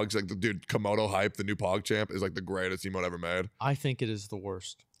know, Pog's like the dude Komodo hype, the new Pog champ is like the greatest emote ever made. I think it is the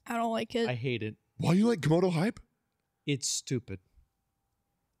worst. I don't like it. I hate it. Why you like Komodo hype? It's stupid.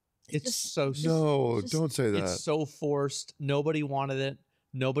 It's just- so stupid. No, just- don't say that. It's so forced. Nobody wanted it.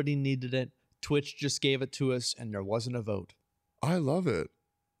 Nobody needed it. Twitch just gave it to us, and there wasn't a vote. I love it.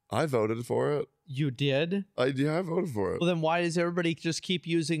 I voted for it. You did? I voted for it. Well, then why does everybody just keep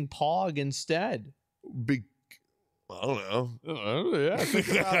using Pog instead? I don't know. Yeah, think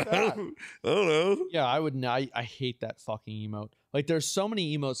about that. I don't know. Yeah, I would. I hate that fucking emote. Like, there's so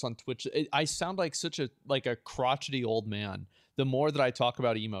many emotes on Twitch. I sound like such a crotchety old man. The more that I talk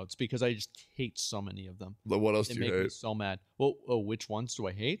about emotes, because I just hate so many of them. But what else do They you make me hate? so mad. Well, which ones do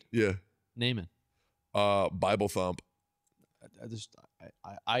I hate? Yeah. Name it. Bible thump.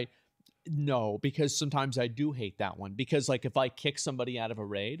 I no, because sometimes I do hate that one, because like if I kick somebody out of a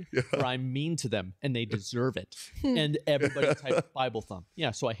raid or I'm mean to them and they deserve it, and everybody types Bible thump.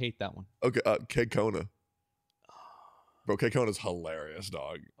 Yeah, so I hate that one. Okay, K-Kona. Bro, K-Kona's hilarious,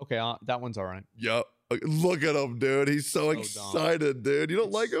 dog. Okay, that one's all right. Yep. Look at him, dude. He's so dumb. excited, dude. You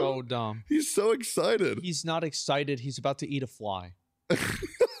don't like him? So dumb. He's so excited. He's not excited. He's about to eat a fly.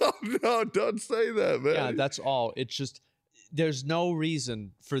 No, don't say that, man. Yeah, that's all. It's just, there's no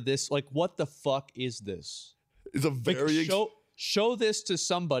reason for this. Like, what the fuck is this? It's a Like, very show this to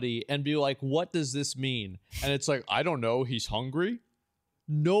somebody and be like, what does this mean? And it's like, I don't know. He's hungry.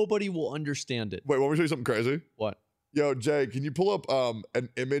 Nobody will understand it. Wait, want me to show you something crazy? What? Yo, Jay, can you pull up an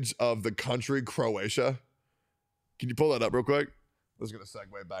image of the country Croatia? Can you pull that up real quick? I was gonna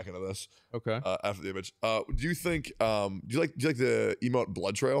segue back into this. Okay. After the image. Do you think do you like the emote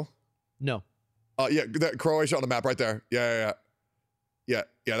blood trail? No. Yeah, that Croatia on the map right there. Yeah,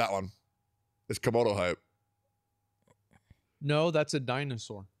 that one. It's Komodo hype. No, that's a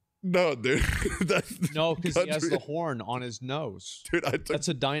dinosaur. No, dude. That's No, because he has country. the horn on his nose. Dude, I took That's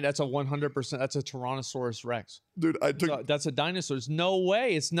a 100%. That's a Tyrannosaurus Rex. That's a dinosaur. There's no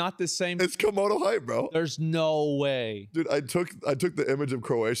way. It's not the same. It's Komodo hype, bro. There's no way. Dude, I took the image of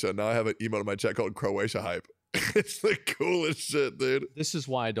Croatia. Now I have an emote in my chat called Croatia hype. It's the coolest shit, dude. This is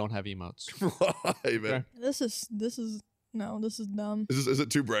why I don't have emotes. Why, man? Okay. This is dumb. Is it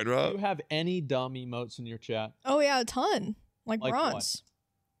too brain Do rot? you have any dumb emotes in your chat? Oh yeah, a ton. Like Like bronze.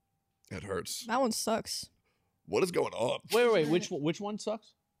 It hurts. That one sucks. What is going on? Wait. Which one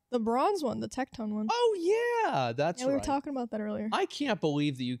sucks? The bronze one, the Tectone one. Oh yeah, that's yeah, we were right. talking about that earlier. I can't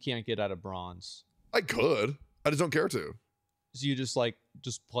believe that you can't get out of bronze. I could. I just don't care to. So you just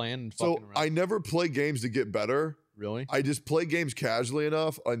playing and So fucking around. I never play games to get better. Really? I just play games casually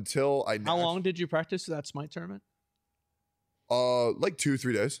enough until I. How long did you practice that Smite tournament? Like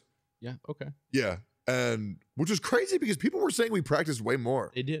 2-3 days. Yeah. Okay. Yeah, and which was crazy because people were saying we practiced way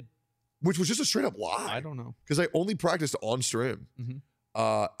more, They did. which was just a straight up lie. I don't know. Because I only practiced on stream.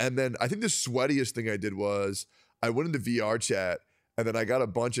 Mhm. And then I think the sweatiest thing I did was I went into VR chat and then I got a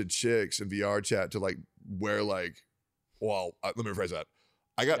bunch of chicks in VR chat to wear let me rephrase that.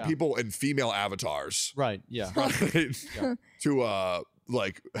 I got people in female avatars. Right. Yeah. Right? Yeah. To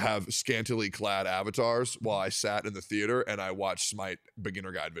have scantily clad avatars while I sat in the theater and I watched Smite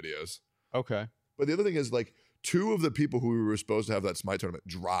beginner guide videos. Okay. But the other thing is two of the people who we were supposed to have that Smite tournament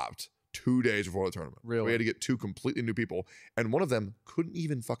dropped 2 days before the tournament. Really? We had to get 2 completely new people. And one of them couldn't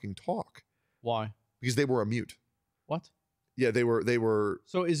even fucking talk Why? because they were a mute. What? Yeah, they were.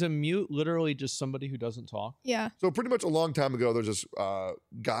 So is a mute literally just somebody who doesn't talk? Yeah. So pretty much a long time ago, there's this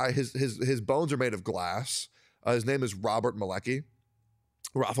guy, his bones are made of glass. His name is Robert Malecki,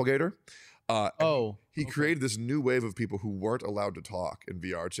 Rafflegator. And he created this new wave of people who weren't allowed to talk in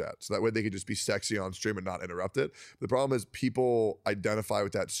VR chat. So that way they could just be sexy on stream and not interrupt it. The problem is people identify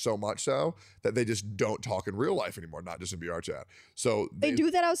with that so much so that they just don't talk in real life anymore, not just in VR chat. So They do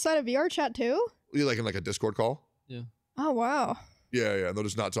that outside of VR chat too? like in a Discord call. Yeah. Oh wow. Yeah, and they'll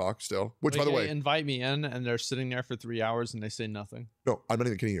just not talk still. Which, by Like, the they way, invite me in and they're sitting there for 3 hours and they say nothing. no, I'm not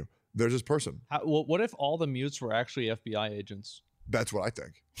even kidding you. There's this person. What if all the mutes were actually FBI agents? That's what I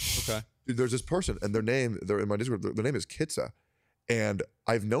think. Okay. Dude, there's this person, and they're in my Discord. Their name is Kitsa, and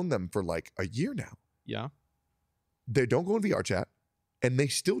I've known them for a year now. Yeah. They don't go in VR chat, and they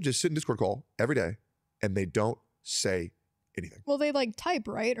still just sit in Discord call every day, and they don't say anything. Well, they type,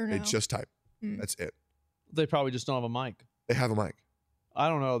 right? Or no? They just type. Hmm. That's it. They probably just don't have a mic. They have a mic. I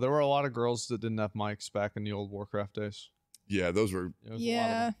don't know. There were a lot of girls that didn't have mics back in the old Warcraft days. Yeah, those were. There was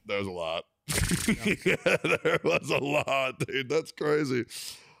Yeah. There was a lot. Yeah, there was a lot, dude. That's crazy.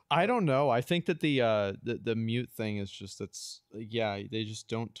 I don't know. I think that the mute thing is just they just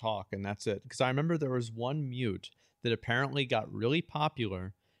don't talk and that's it. Because I remember there was one mute that apparently got really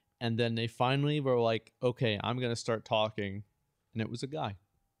popular, and then they finally were like, "Okay, I'm gonna start talking," and it was a guy.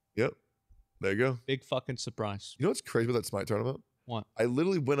 Yep. There you go. Big fucking surprise. You know what's crazy about that Smite tournament? What? I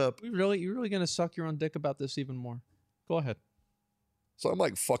literally went up. You're really gonna suck your own dick about this even more? Go ahead. So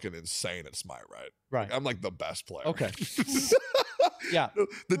I'm fucking insane at Smite, right? Right. I'm the best player. Okay. Yeah. No,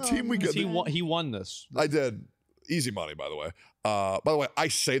 the team we get. He won this. I did. Easy money, by the way. By the way, I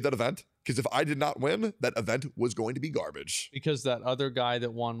saved that event because if I did not win, that event was going to be garbage. Because that other guy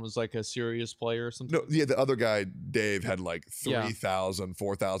that won was like a serious player or something? No, yeah, the other guy, Dave, had like 3,000,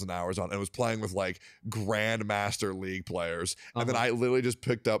 4,000 hours on and was playing with like Grandmaster League players. And then I literally just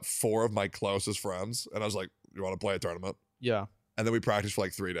picked up 4 of my closest friends and I was like, you want to play a tournament? Yeah. And then we practiced for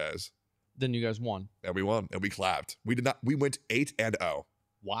like 3 days. Then you guys won. And we won and we clapped. We went 8-0.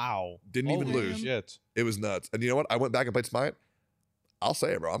 Wow. Didn't even lose. Shit. It was nuts. And you know what? I went back and played Smite. I'll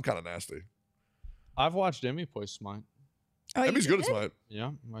say it, bro. I'm kind of nasty. I've watched Emmy play Smite. Oh, Emmy's good at Smite.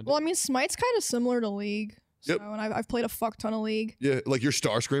 Yeah. Well, I mean, Smite's kind of similar to League. So, Yep. and I've played a fuck ton of League. Yeah, like your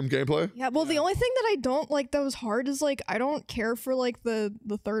Starscream gameplay. Yeah, well, the only thing that I don't like that was hard is like I don't care for like the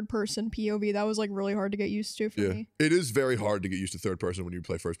third person POV. That was like really hard to get used to for me. It is very hard to get used to third person when you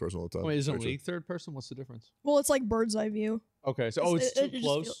play first person all the time. Wait, isn't Very true. League third person? What's the difference? Well, it's like bird's eye view. Okay, so It's- it's too it just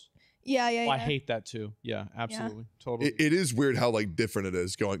close. Yeah. I hate that too. Yeah, absolutely, totally. It is weird how like different it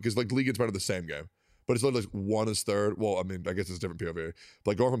is going because like League and Smite are the same game, but it's literally like one is third. Well, I mean, I guess it's different POV.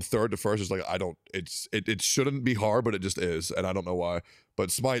 But like going from third to first is like it shouldn't be hard, but it just is, and I don't know why.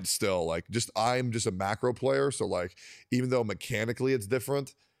 But Smite still like I'm just a macro player, so like even though mechanically it's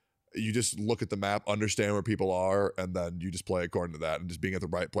different, you just look at the map, understand where people are, and then you just play according to that, and just being at the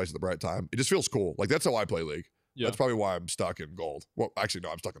right place at the right time. It just feels cool. Like that's how I play League. Yeah. That's probably why I'm stuck in gold. Well, actually,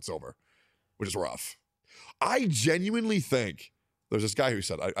 no, I'm stuck in silver, which is rough. I genuinely think there's this guy who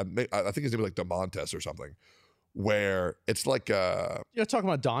said, I think his name is like DeMontes or something, where it's like, You're not talking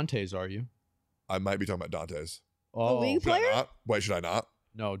about Dante's, are you? I might be talking about Dante's. Oh, League Should I player? not? Wait, should I not?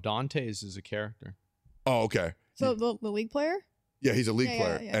 no, Dante's is a character. Oh, okay. So the League player? Yeah, he's a League Yeah,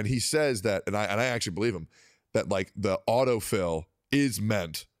 player. yeah. And he says that, and I actually believe him, that like the autofill is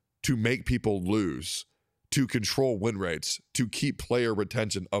meant to make people lose, to control win rates, to keep player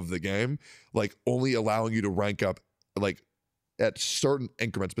retention of the game, like only allowing you to rank up like at certain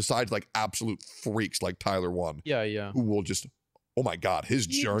increments besides like absolute freaks like Tyler 1 Yeah. who will just, oh my God, his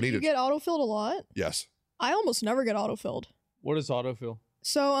journey You to, get autofilled a lot? yes. I almost never get autofilled. What does autofill?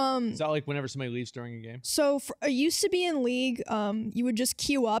 So Is that like whenever somebody leaves during a game? So it used to be in League, you would just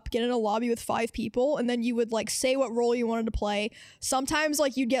queue up, get in a lobby with 5 people, and then you would like say what role you wanted to play. Sometimes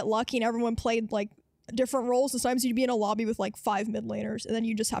like you'd get lucky and everyone played like different roles. Sometimes you'd be in a lobby with like 5 mid laners, and then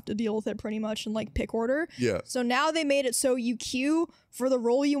you just have to deal with it pretty much in like pick order. Yeah. So now they made it so you queue for the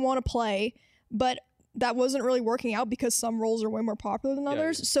role you want to play, but that wasn't really working out because some roles are way more popular than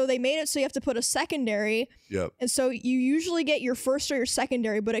others. yeah. So they made it so you have to put a secondary. Yep. And so you usually get your first or your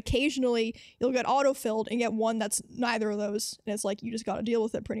secondary, but occasionally you'll get autofilled and get one that's neither of those. And it's like you just got to deal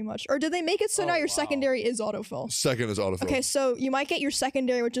with it pretty much. Or did they make it so now your secondary is autofill? Second is autofill. Okay, so you might get your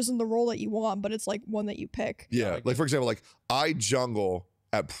secondary, which isn't the role that you want, but it's like one that you pick. Yeah. Like for example, like I jungle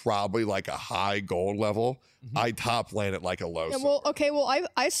at probably like a high gold level. I top lane at like a low. Yeah, well,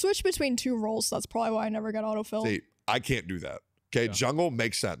 I switched between 2 roles, so that's probably why I never got autofill. See, I can't do that. Okay, jungle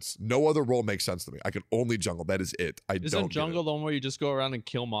makes sense. No other role makes sense to me. I can only jungle. That is it. I don't Isn't get jungle it. the one where you just go around and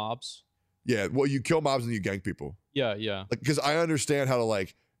kill mobs? Yeah, well, you kill mobs and you gank people. Yeah. Like, because I understand how to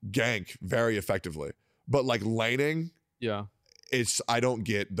like gank very effectively, but like laning, Yeah. I don't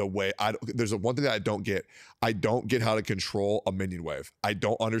get the way. There's one thing that I don't get. I don't get how to control a minion wave. I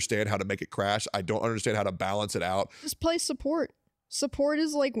don't understand how to make it crash. I don't understand how to balance it out. Just play support. Support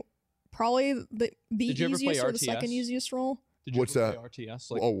is like probably the Did you ever play easiest or the RTS? second easiest role. Did you What's ever that? play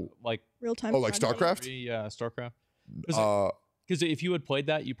RTS? Like, Oh. like Real time. Oh, like StarCraft? Yeah, StarCraft. Uh, Because if you had played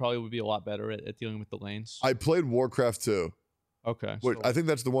that, you probably would be a lot better at dealing with the lanes. I played Warcraft 2. Okay. Wait, so- I think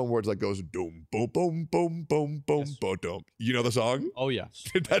that's the one where it's like goes boom, boom, boom, boom, boom, boom, Yes. boom, boom. You know the song? oh yeah.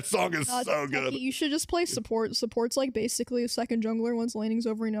 That song is so Techie, good. You should just play support. Support's like basically a second jungler once laning's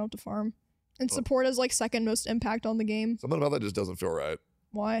over, you don't have to farm. And support has like second most impact on the game. Something about that just doesn't feel right.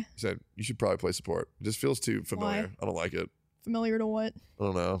 Why? He said, you should probably play support. It just feels too familiar. Why? I don't like it. Familiar to what? I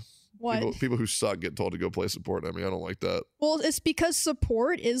don't know. What? People who suck get told to go play support. I mean, I don't like that. Well, it's because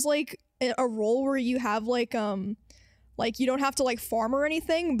support is like a role where you have like you don't have to like farm or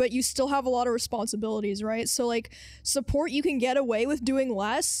anything, but you still have a lot of responsibilities, right? So like support you can get away with doing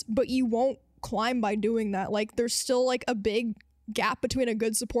less, but you won't climb by doing that. Like there's still like a big gap between a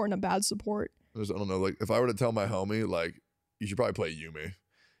good support and a bad support. I don't know. Like, if I were to tell my homie, like, you should probably play Yumi. I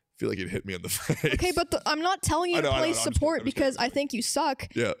feel like he'd hit me in the face. Okay, but I'm not telling you I to know, I play know, I'm just kidding, support I'm just because kidding. I think you suck.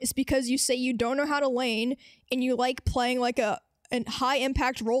 Yeah. It's because you say you don't know how to lane and you like playing like a high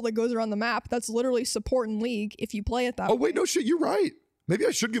impact role that goes around the map. That's literally support in League if you play it that Oh, way. wait, no shit. You're right. Maybe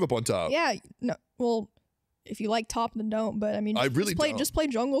I should give up on top. Yeah, no. Well, if you like top, then don't. But I mean, I really just play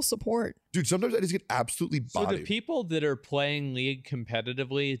jungle support. Dude, sometimes I just get absolutely So bodied. the people that are playing League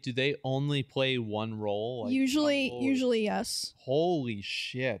competitively, do they only play one role? Like jungle or- Usually yes. Holy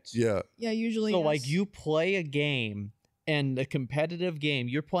shit. Yeah. Yeah, usually. So yes. like you play a game, and a competitive game,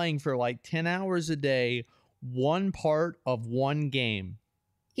 you're playing for like 10 hours a day, one part of one game.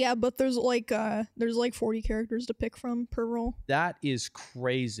 Yeah, but there's like 40 characters to pick from per role. That is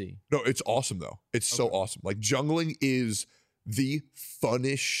crazy. No, it's awesome though. It's so Okay. awesome. Like jungling is the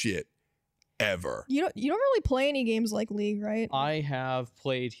funnest shit ever. You don't really play any games like League, right? I have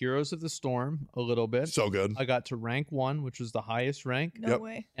played Heroes of the Storm a little bit. So good. I got to rank 1, which was the highest rank. No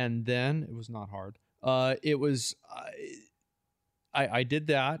way. And then it was not hard. It was I did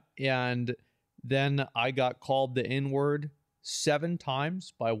that, and then I got called the N-word 7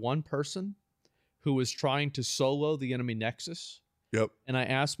 times by one person who was trying to solo the enemy Nexus. Yep. And I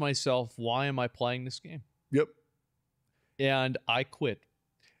asked myself, why am I playing this game? Yep. And I quit.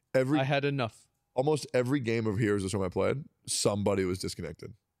 Every I had enough. almost every game of Heroes of the Storm I played, somebody was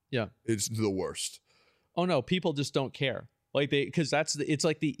disconnected. Yeah. It's the worst. Oh no, people just don't care. Like because it's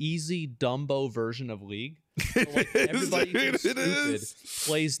like the easy Dumbo version of League. So like everybody who's stupid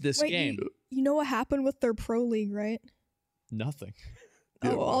plays this Wait, game. You know what happened with their pro league, right? Nothing.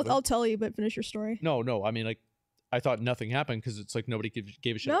 Yeah, Oh, well, I'll tell you, but finish your story. No. I mean, like, I thought nothing happened because it's like nobody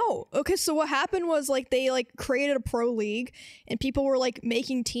gave a shit. No. Okay, so what happened was like they like created a pro league and people were like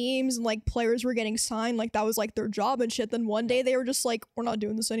making teams and like players were getting signed, like that was like their job and shit. Then one day they were just like, we're not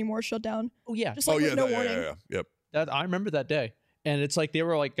doing this anymore, shut down. Oh yeah. Just like with no warning. yeah. Yep. That I remember that day, and it's like they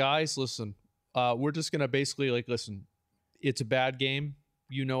were like, guys, listen, we're just gonna basically like, listen, it's a bad game.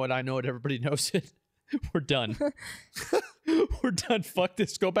 You know it, I know it, everybody knows it. We're done. We're done. Fuck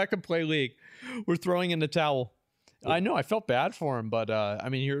this. Go back and play League. We're throwing in the towel. I know. I felt bad for him, but I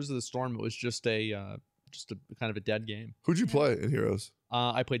mean, Heroes of the Storm. It was just a kind of a dead game. Who'd you play in Heroes?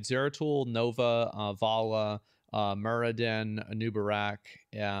 I played Zeratul, Nova, Vala, Muradin, Anubarak,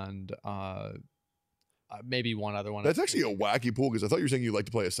 and maybe one other one. That's actually a wacky pool because I thought you were saying you like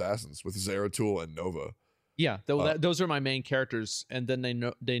to play Assassins with Zeratul and Nova. Yeah, those are my main characters, and then they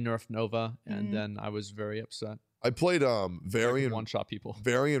nerfed Nova, and then I was very upset. I played Varian One-shot people.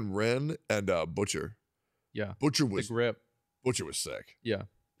 Varian Ren and Butcher. Yeah, Butcher the was grip. sick. Yeah,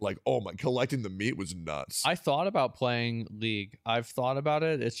 Like, oh my, collecting the meat was nuts. I thought about playing League. I've thought about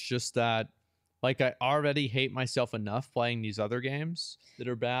it. It's just that, like, I already hate myself enough playing these other games that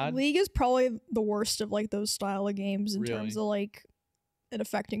are bad. League is probably the worst of like those style of games in Really? terms of like it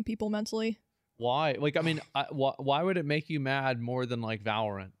affecting people mentally. Why? Like, I mean, why would it make you mad more than like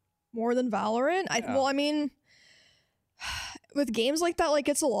Valorant? More than Valorant? Yeah. Well, I mean, with games like that, like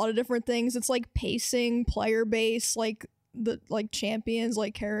it's a lot of different things. It's like pacing, player base, like the like champions,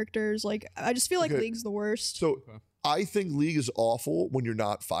 like characters. Like I just feel like Okay. League's the worst. So Okay. I think League is awful when you're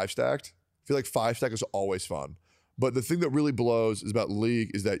not 5-stacked. I feel like 5-stack is always fun. But the thing that really blows is about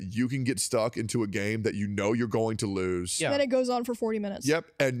League is that you can get stuck into a game that you know you're going to lose. Yeah. And then it goes on for 40 minutes. Yep.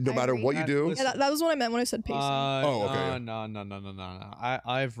 And no I matter agree. what you do, Listen, Yeah, that was what I meant when I said pacing. Oh, okay. No.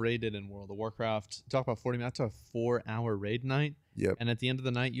 I've raided in World of Warcraft. Talk about 40 minutes. That's a 4-hour raid night. Yep. And at the end of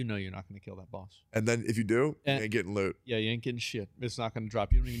the night, you know you're not going to kill that boss. and then if you do, you And- ain't getting loot. Yeah, you ain't getting shit. It's not going to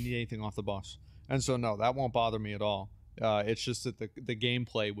drop. You don't even need anything off the boss. And so, no, that won't bother me at all. It's just that the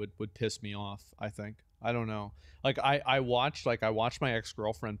gameplay would piss me off, I think. I don't know. Like I watched my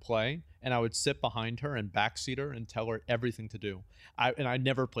ex-girlfriend play, and I would sit behind her and backseat her and tell her everything to do. I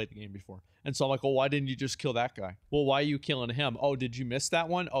never played the game before. And so I'm like, well, why didn't you just kill that guy? Well, why are you killing him? Oh, did you miss that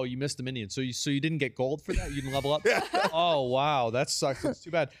one? Oh, you missed the minion. So you didn't get gold for that? You didn't level up? Oh, wow. That sucks. It's too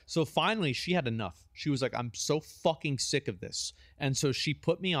bad. So finally, she had enough. She was like, I'm so fucking sick of this. And so she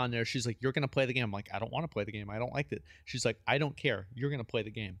put me on there. She's like, you're going to play the game. I'm like, I don't want to play the game. I don't like it. She's like, I don't care. You're going to play the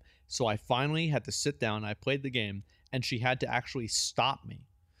game. So I finally had to sit down. I played the game, and she had to actually stop me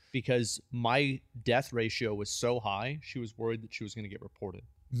because my death ratio was so high. She was worried that she was going to get reported.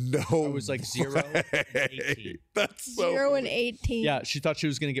 No. I was like 0 and way. 18. That's so 0 and funny. 18. Yeah, she thought she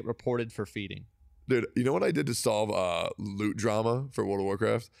was going to get reported for feeding. Dude, you know what I did to solve loot drama for World of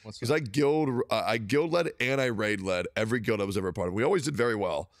Warcraft? What's Because that? I guild led and I raid led every guild I was ever a part of. We always did very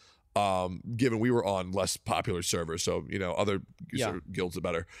well, given we were on less popular servers. So, you know, other Yeah. guilds are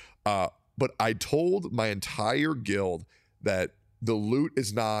better. But I told my entire guild that the loot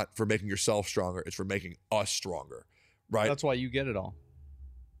is not for making yourself stronger. It's for making us stronger, right? That's why you get it all.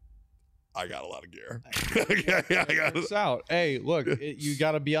 I got a lot of gear. It's out. Hey, look, you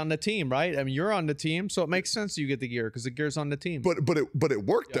got to be on the team, right? I mean, you're on the team, so it makes sense you get the gear because the gear's on the team. But it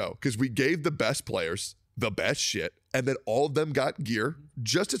worked Yeah. though, because we gave the best players the best shit, and then all of them got gear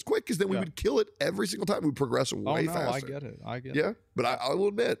just as quick, because then we would kill it every single time. We'd progress way faster. I get it. Yeah, but I will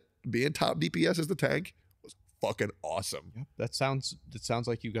admit, being top DPS as the tank was fucking awesome. Yep, that sounds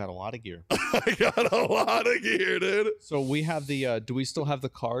like you got a lot of gear. I got a lot of gear, dude. So we have the. Do we still have the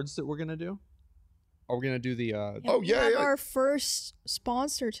cards that we're gonna do? Are we gonna do the? We have our first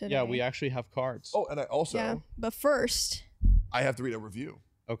sponsor today. Yeah, we actually have cards. Oh, and I also. But first, I have to read a review.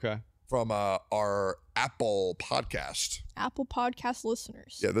 Okay. From our Apple podcast. Apple Podcast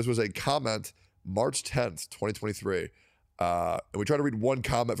listeners. Yeah, this was a comment March 10th, 2023. And we try to read one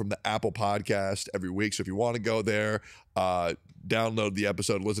comment from the Apple podcast every week. So if you want to go there, download the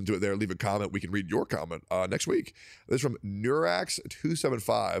episode, listen to it there, leave a comment. We can read your comment next week. This is from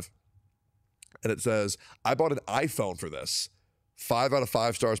Nurax275. And it says, I bought an iPhone for this. 5 out of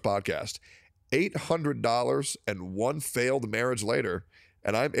 5 stars podcast. $800 and one failed marriage later.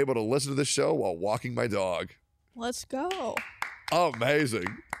 And I'm able to listen to this show while walking my dog. Let's go. Amazing.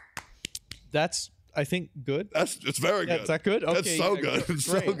 That's, I think, good. It's very good. Is that good? Okay, That's so good. It's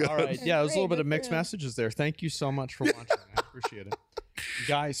so good. All right. Yeah, there's a little bit of mixed messages there. Thank you so much for watching. I appreciate it.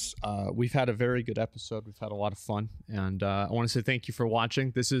 Guys, we've had a very good episode. We've had a lot of fun. And I want to say thank you for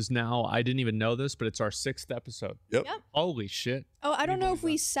watching. This is now, I didn't even know this, but it's our 6th episode. Yep. Holy shit. Oh, I don't know if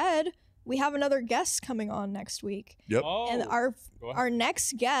we said we have another guest coming on next week. Yep. Oh, and our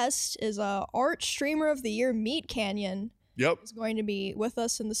next guest is art streamer of the year, Meat Canyon. Yep. Is going to be with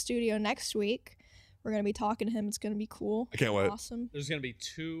us in the studio next week. We're going to be talking to him. It's going to be cool. I can't wait. Awesome. There's going to be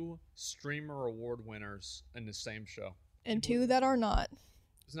 2 streamer award winners in the same show. And 2 that are not.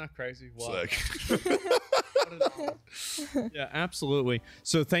 Isn't that crazy? Wow. Yeah, absolutely.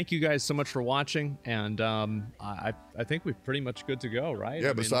 So thank you guys so much for watching, and I think we're pretty much good to go, right?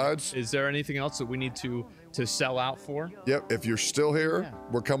 Yeah. Besides, is there anything else that we need to sell out for? Yep. If you're still here,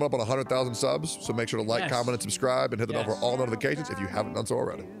 we're coming up on 100,000 subs, so make sure to like, comment, and subscribe, and hit the bell for all notifications if you haven't done so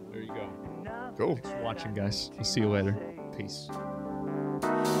already. There you go. Cool. Thanks for watching, guys. We'll see you later. Peace.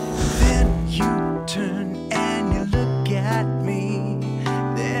 Then you turn and you look at me.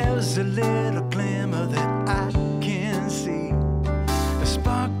 There's a little glimmer that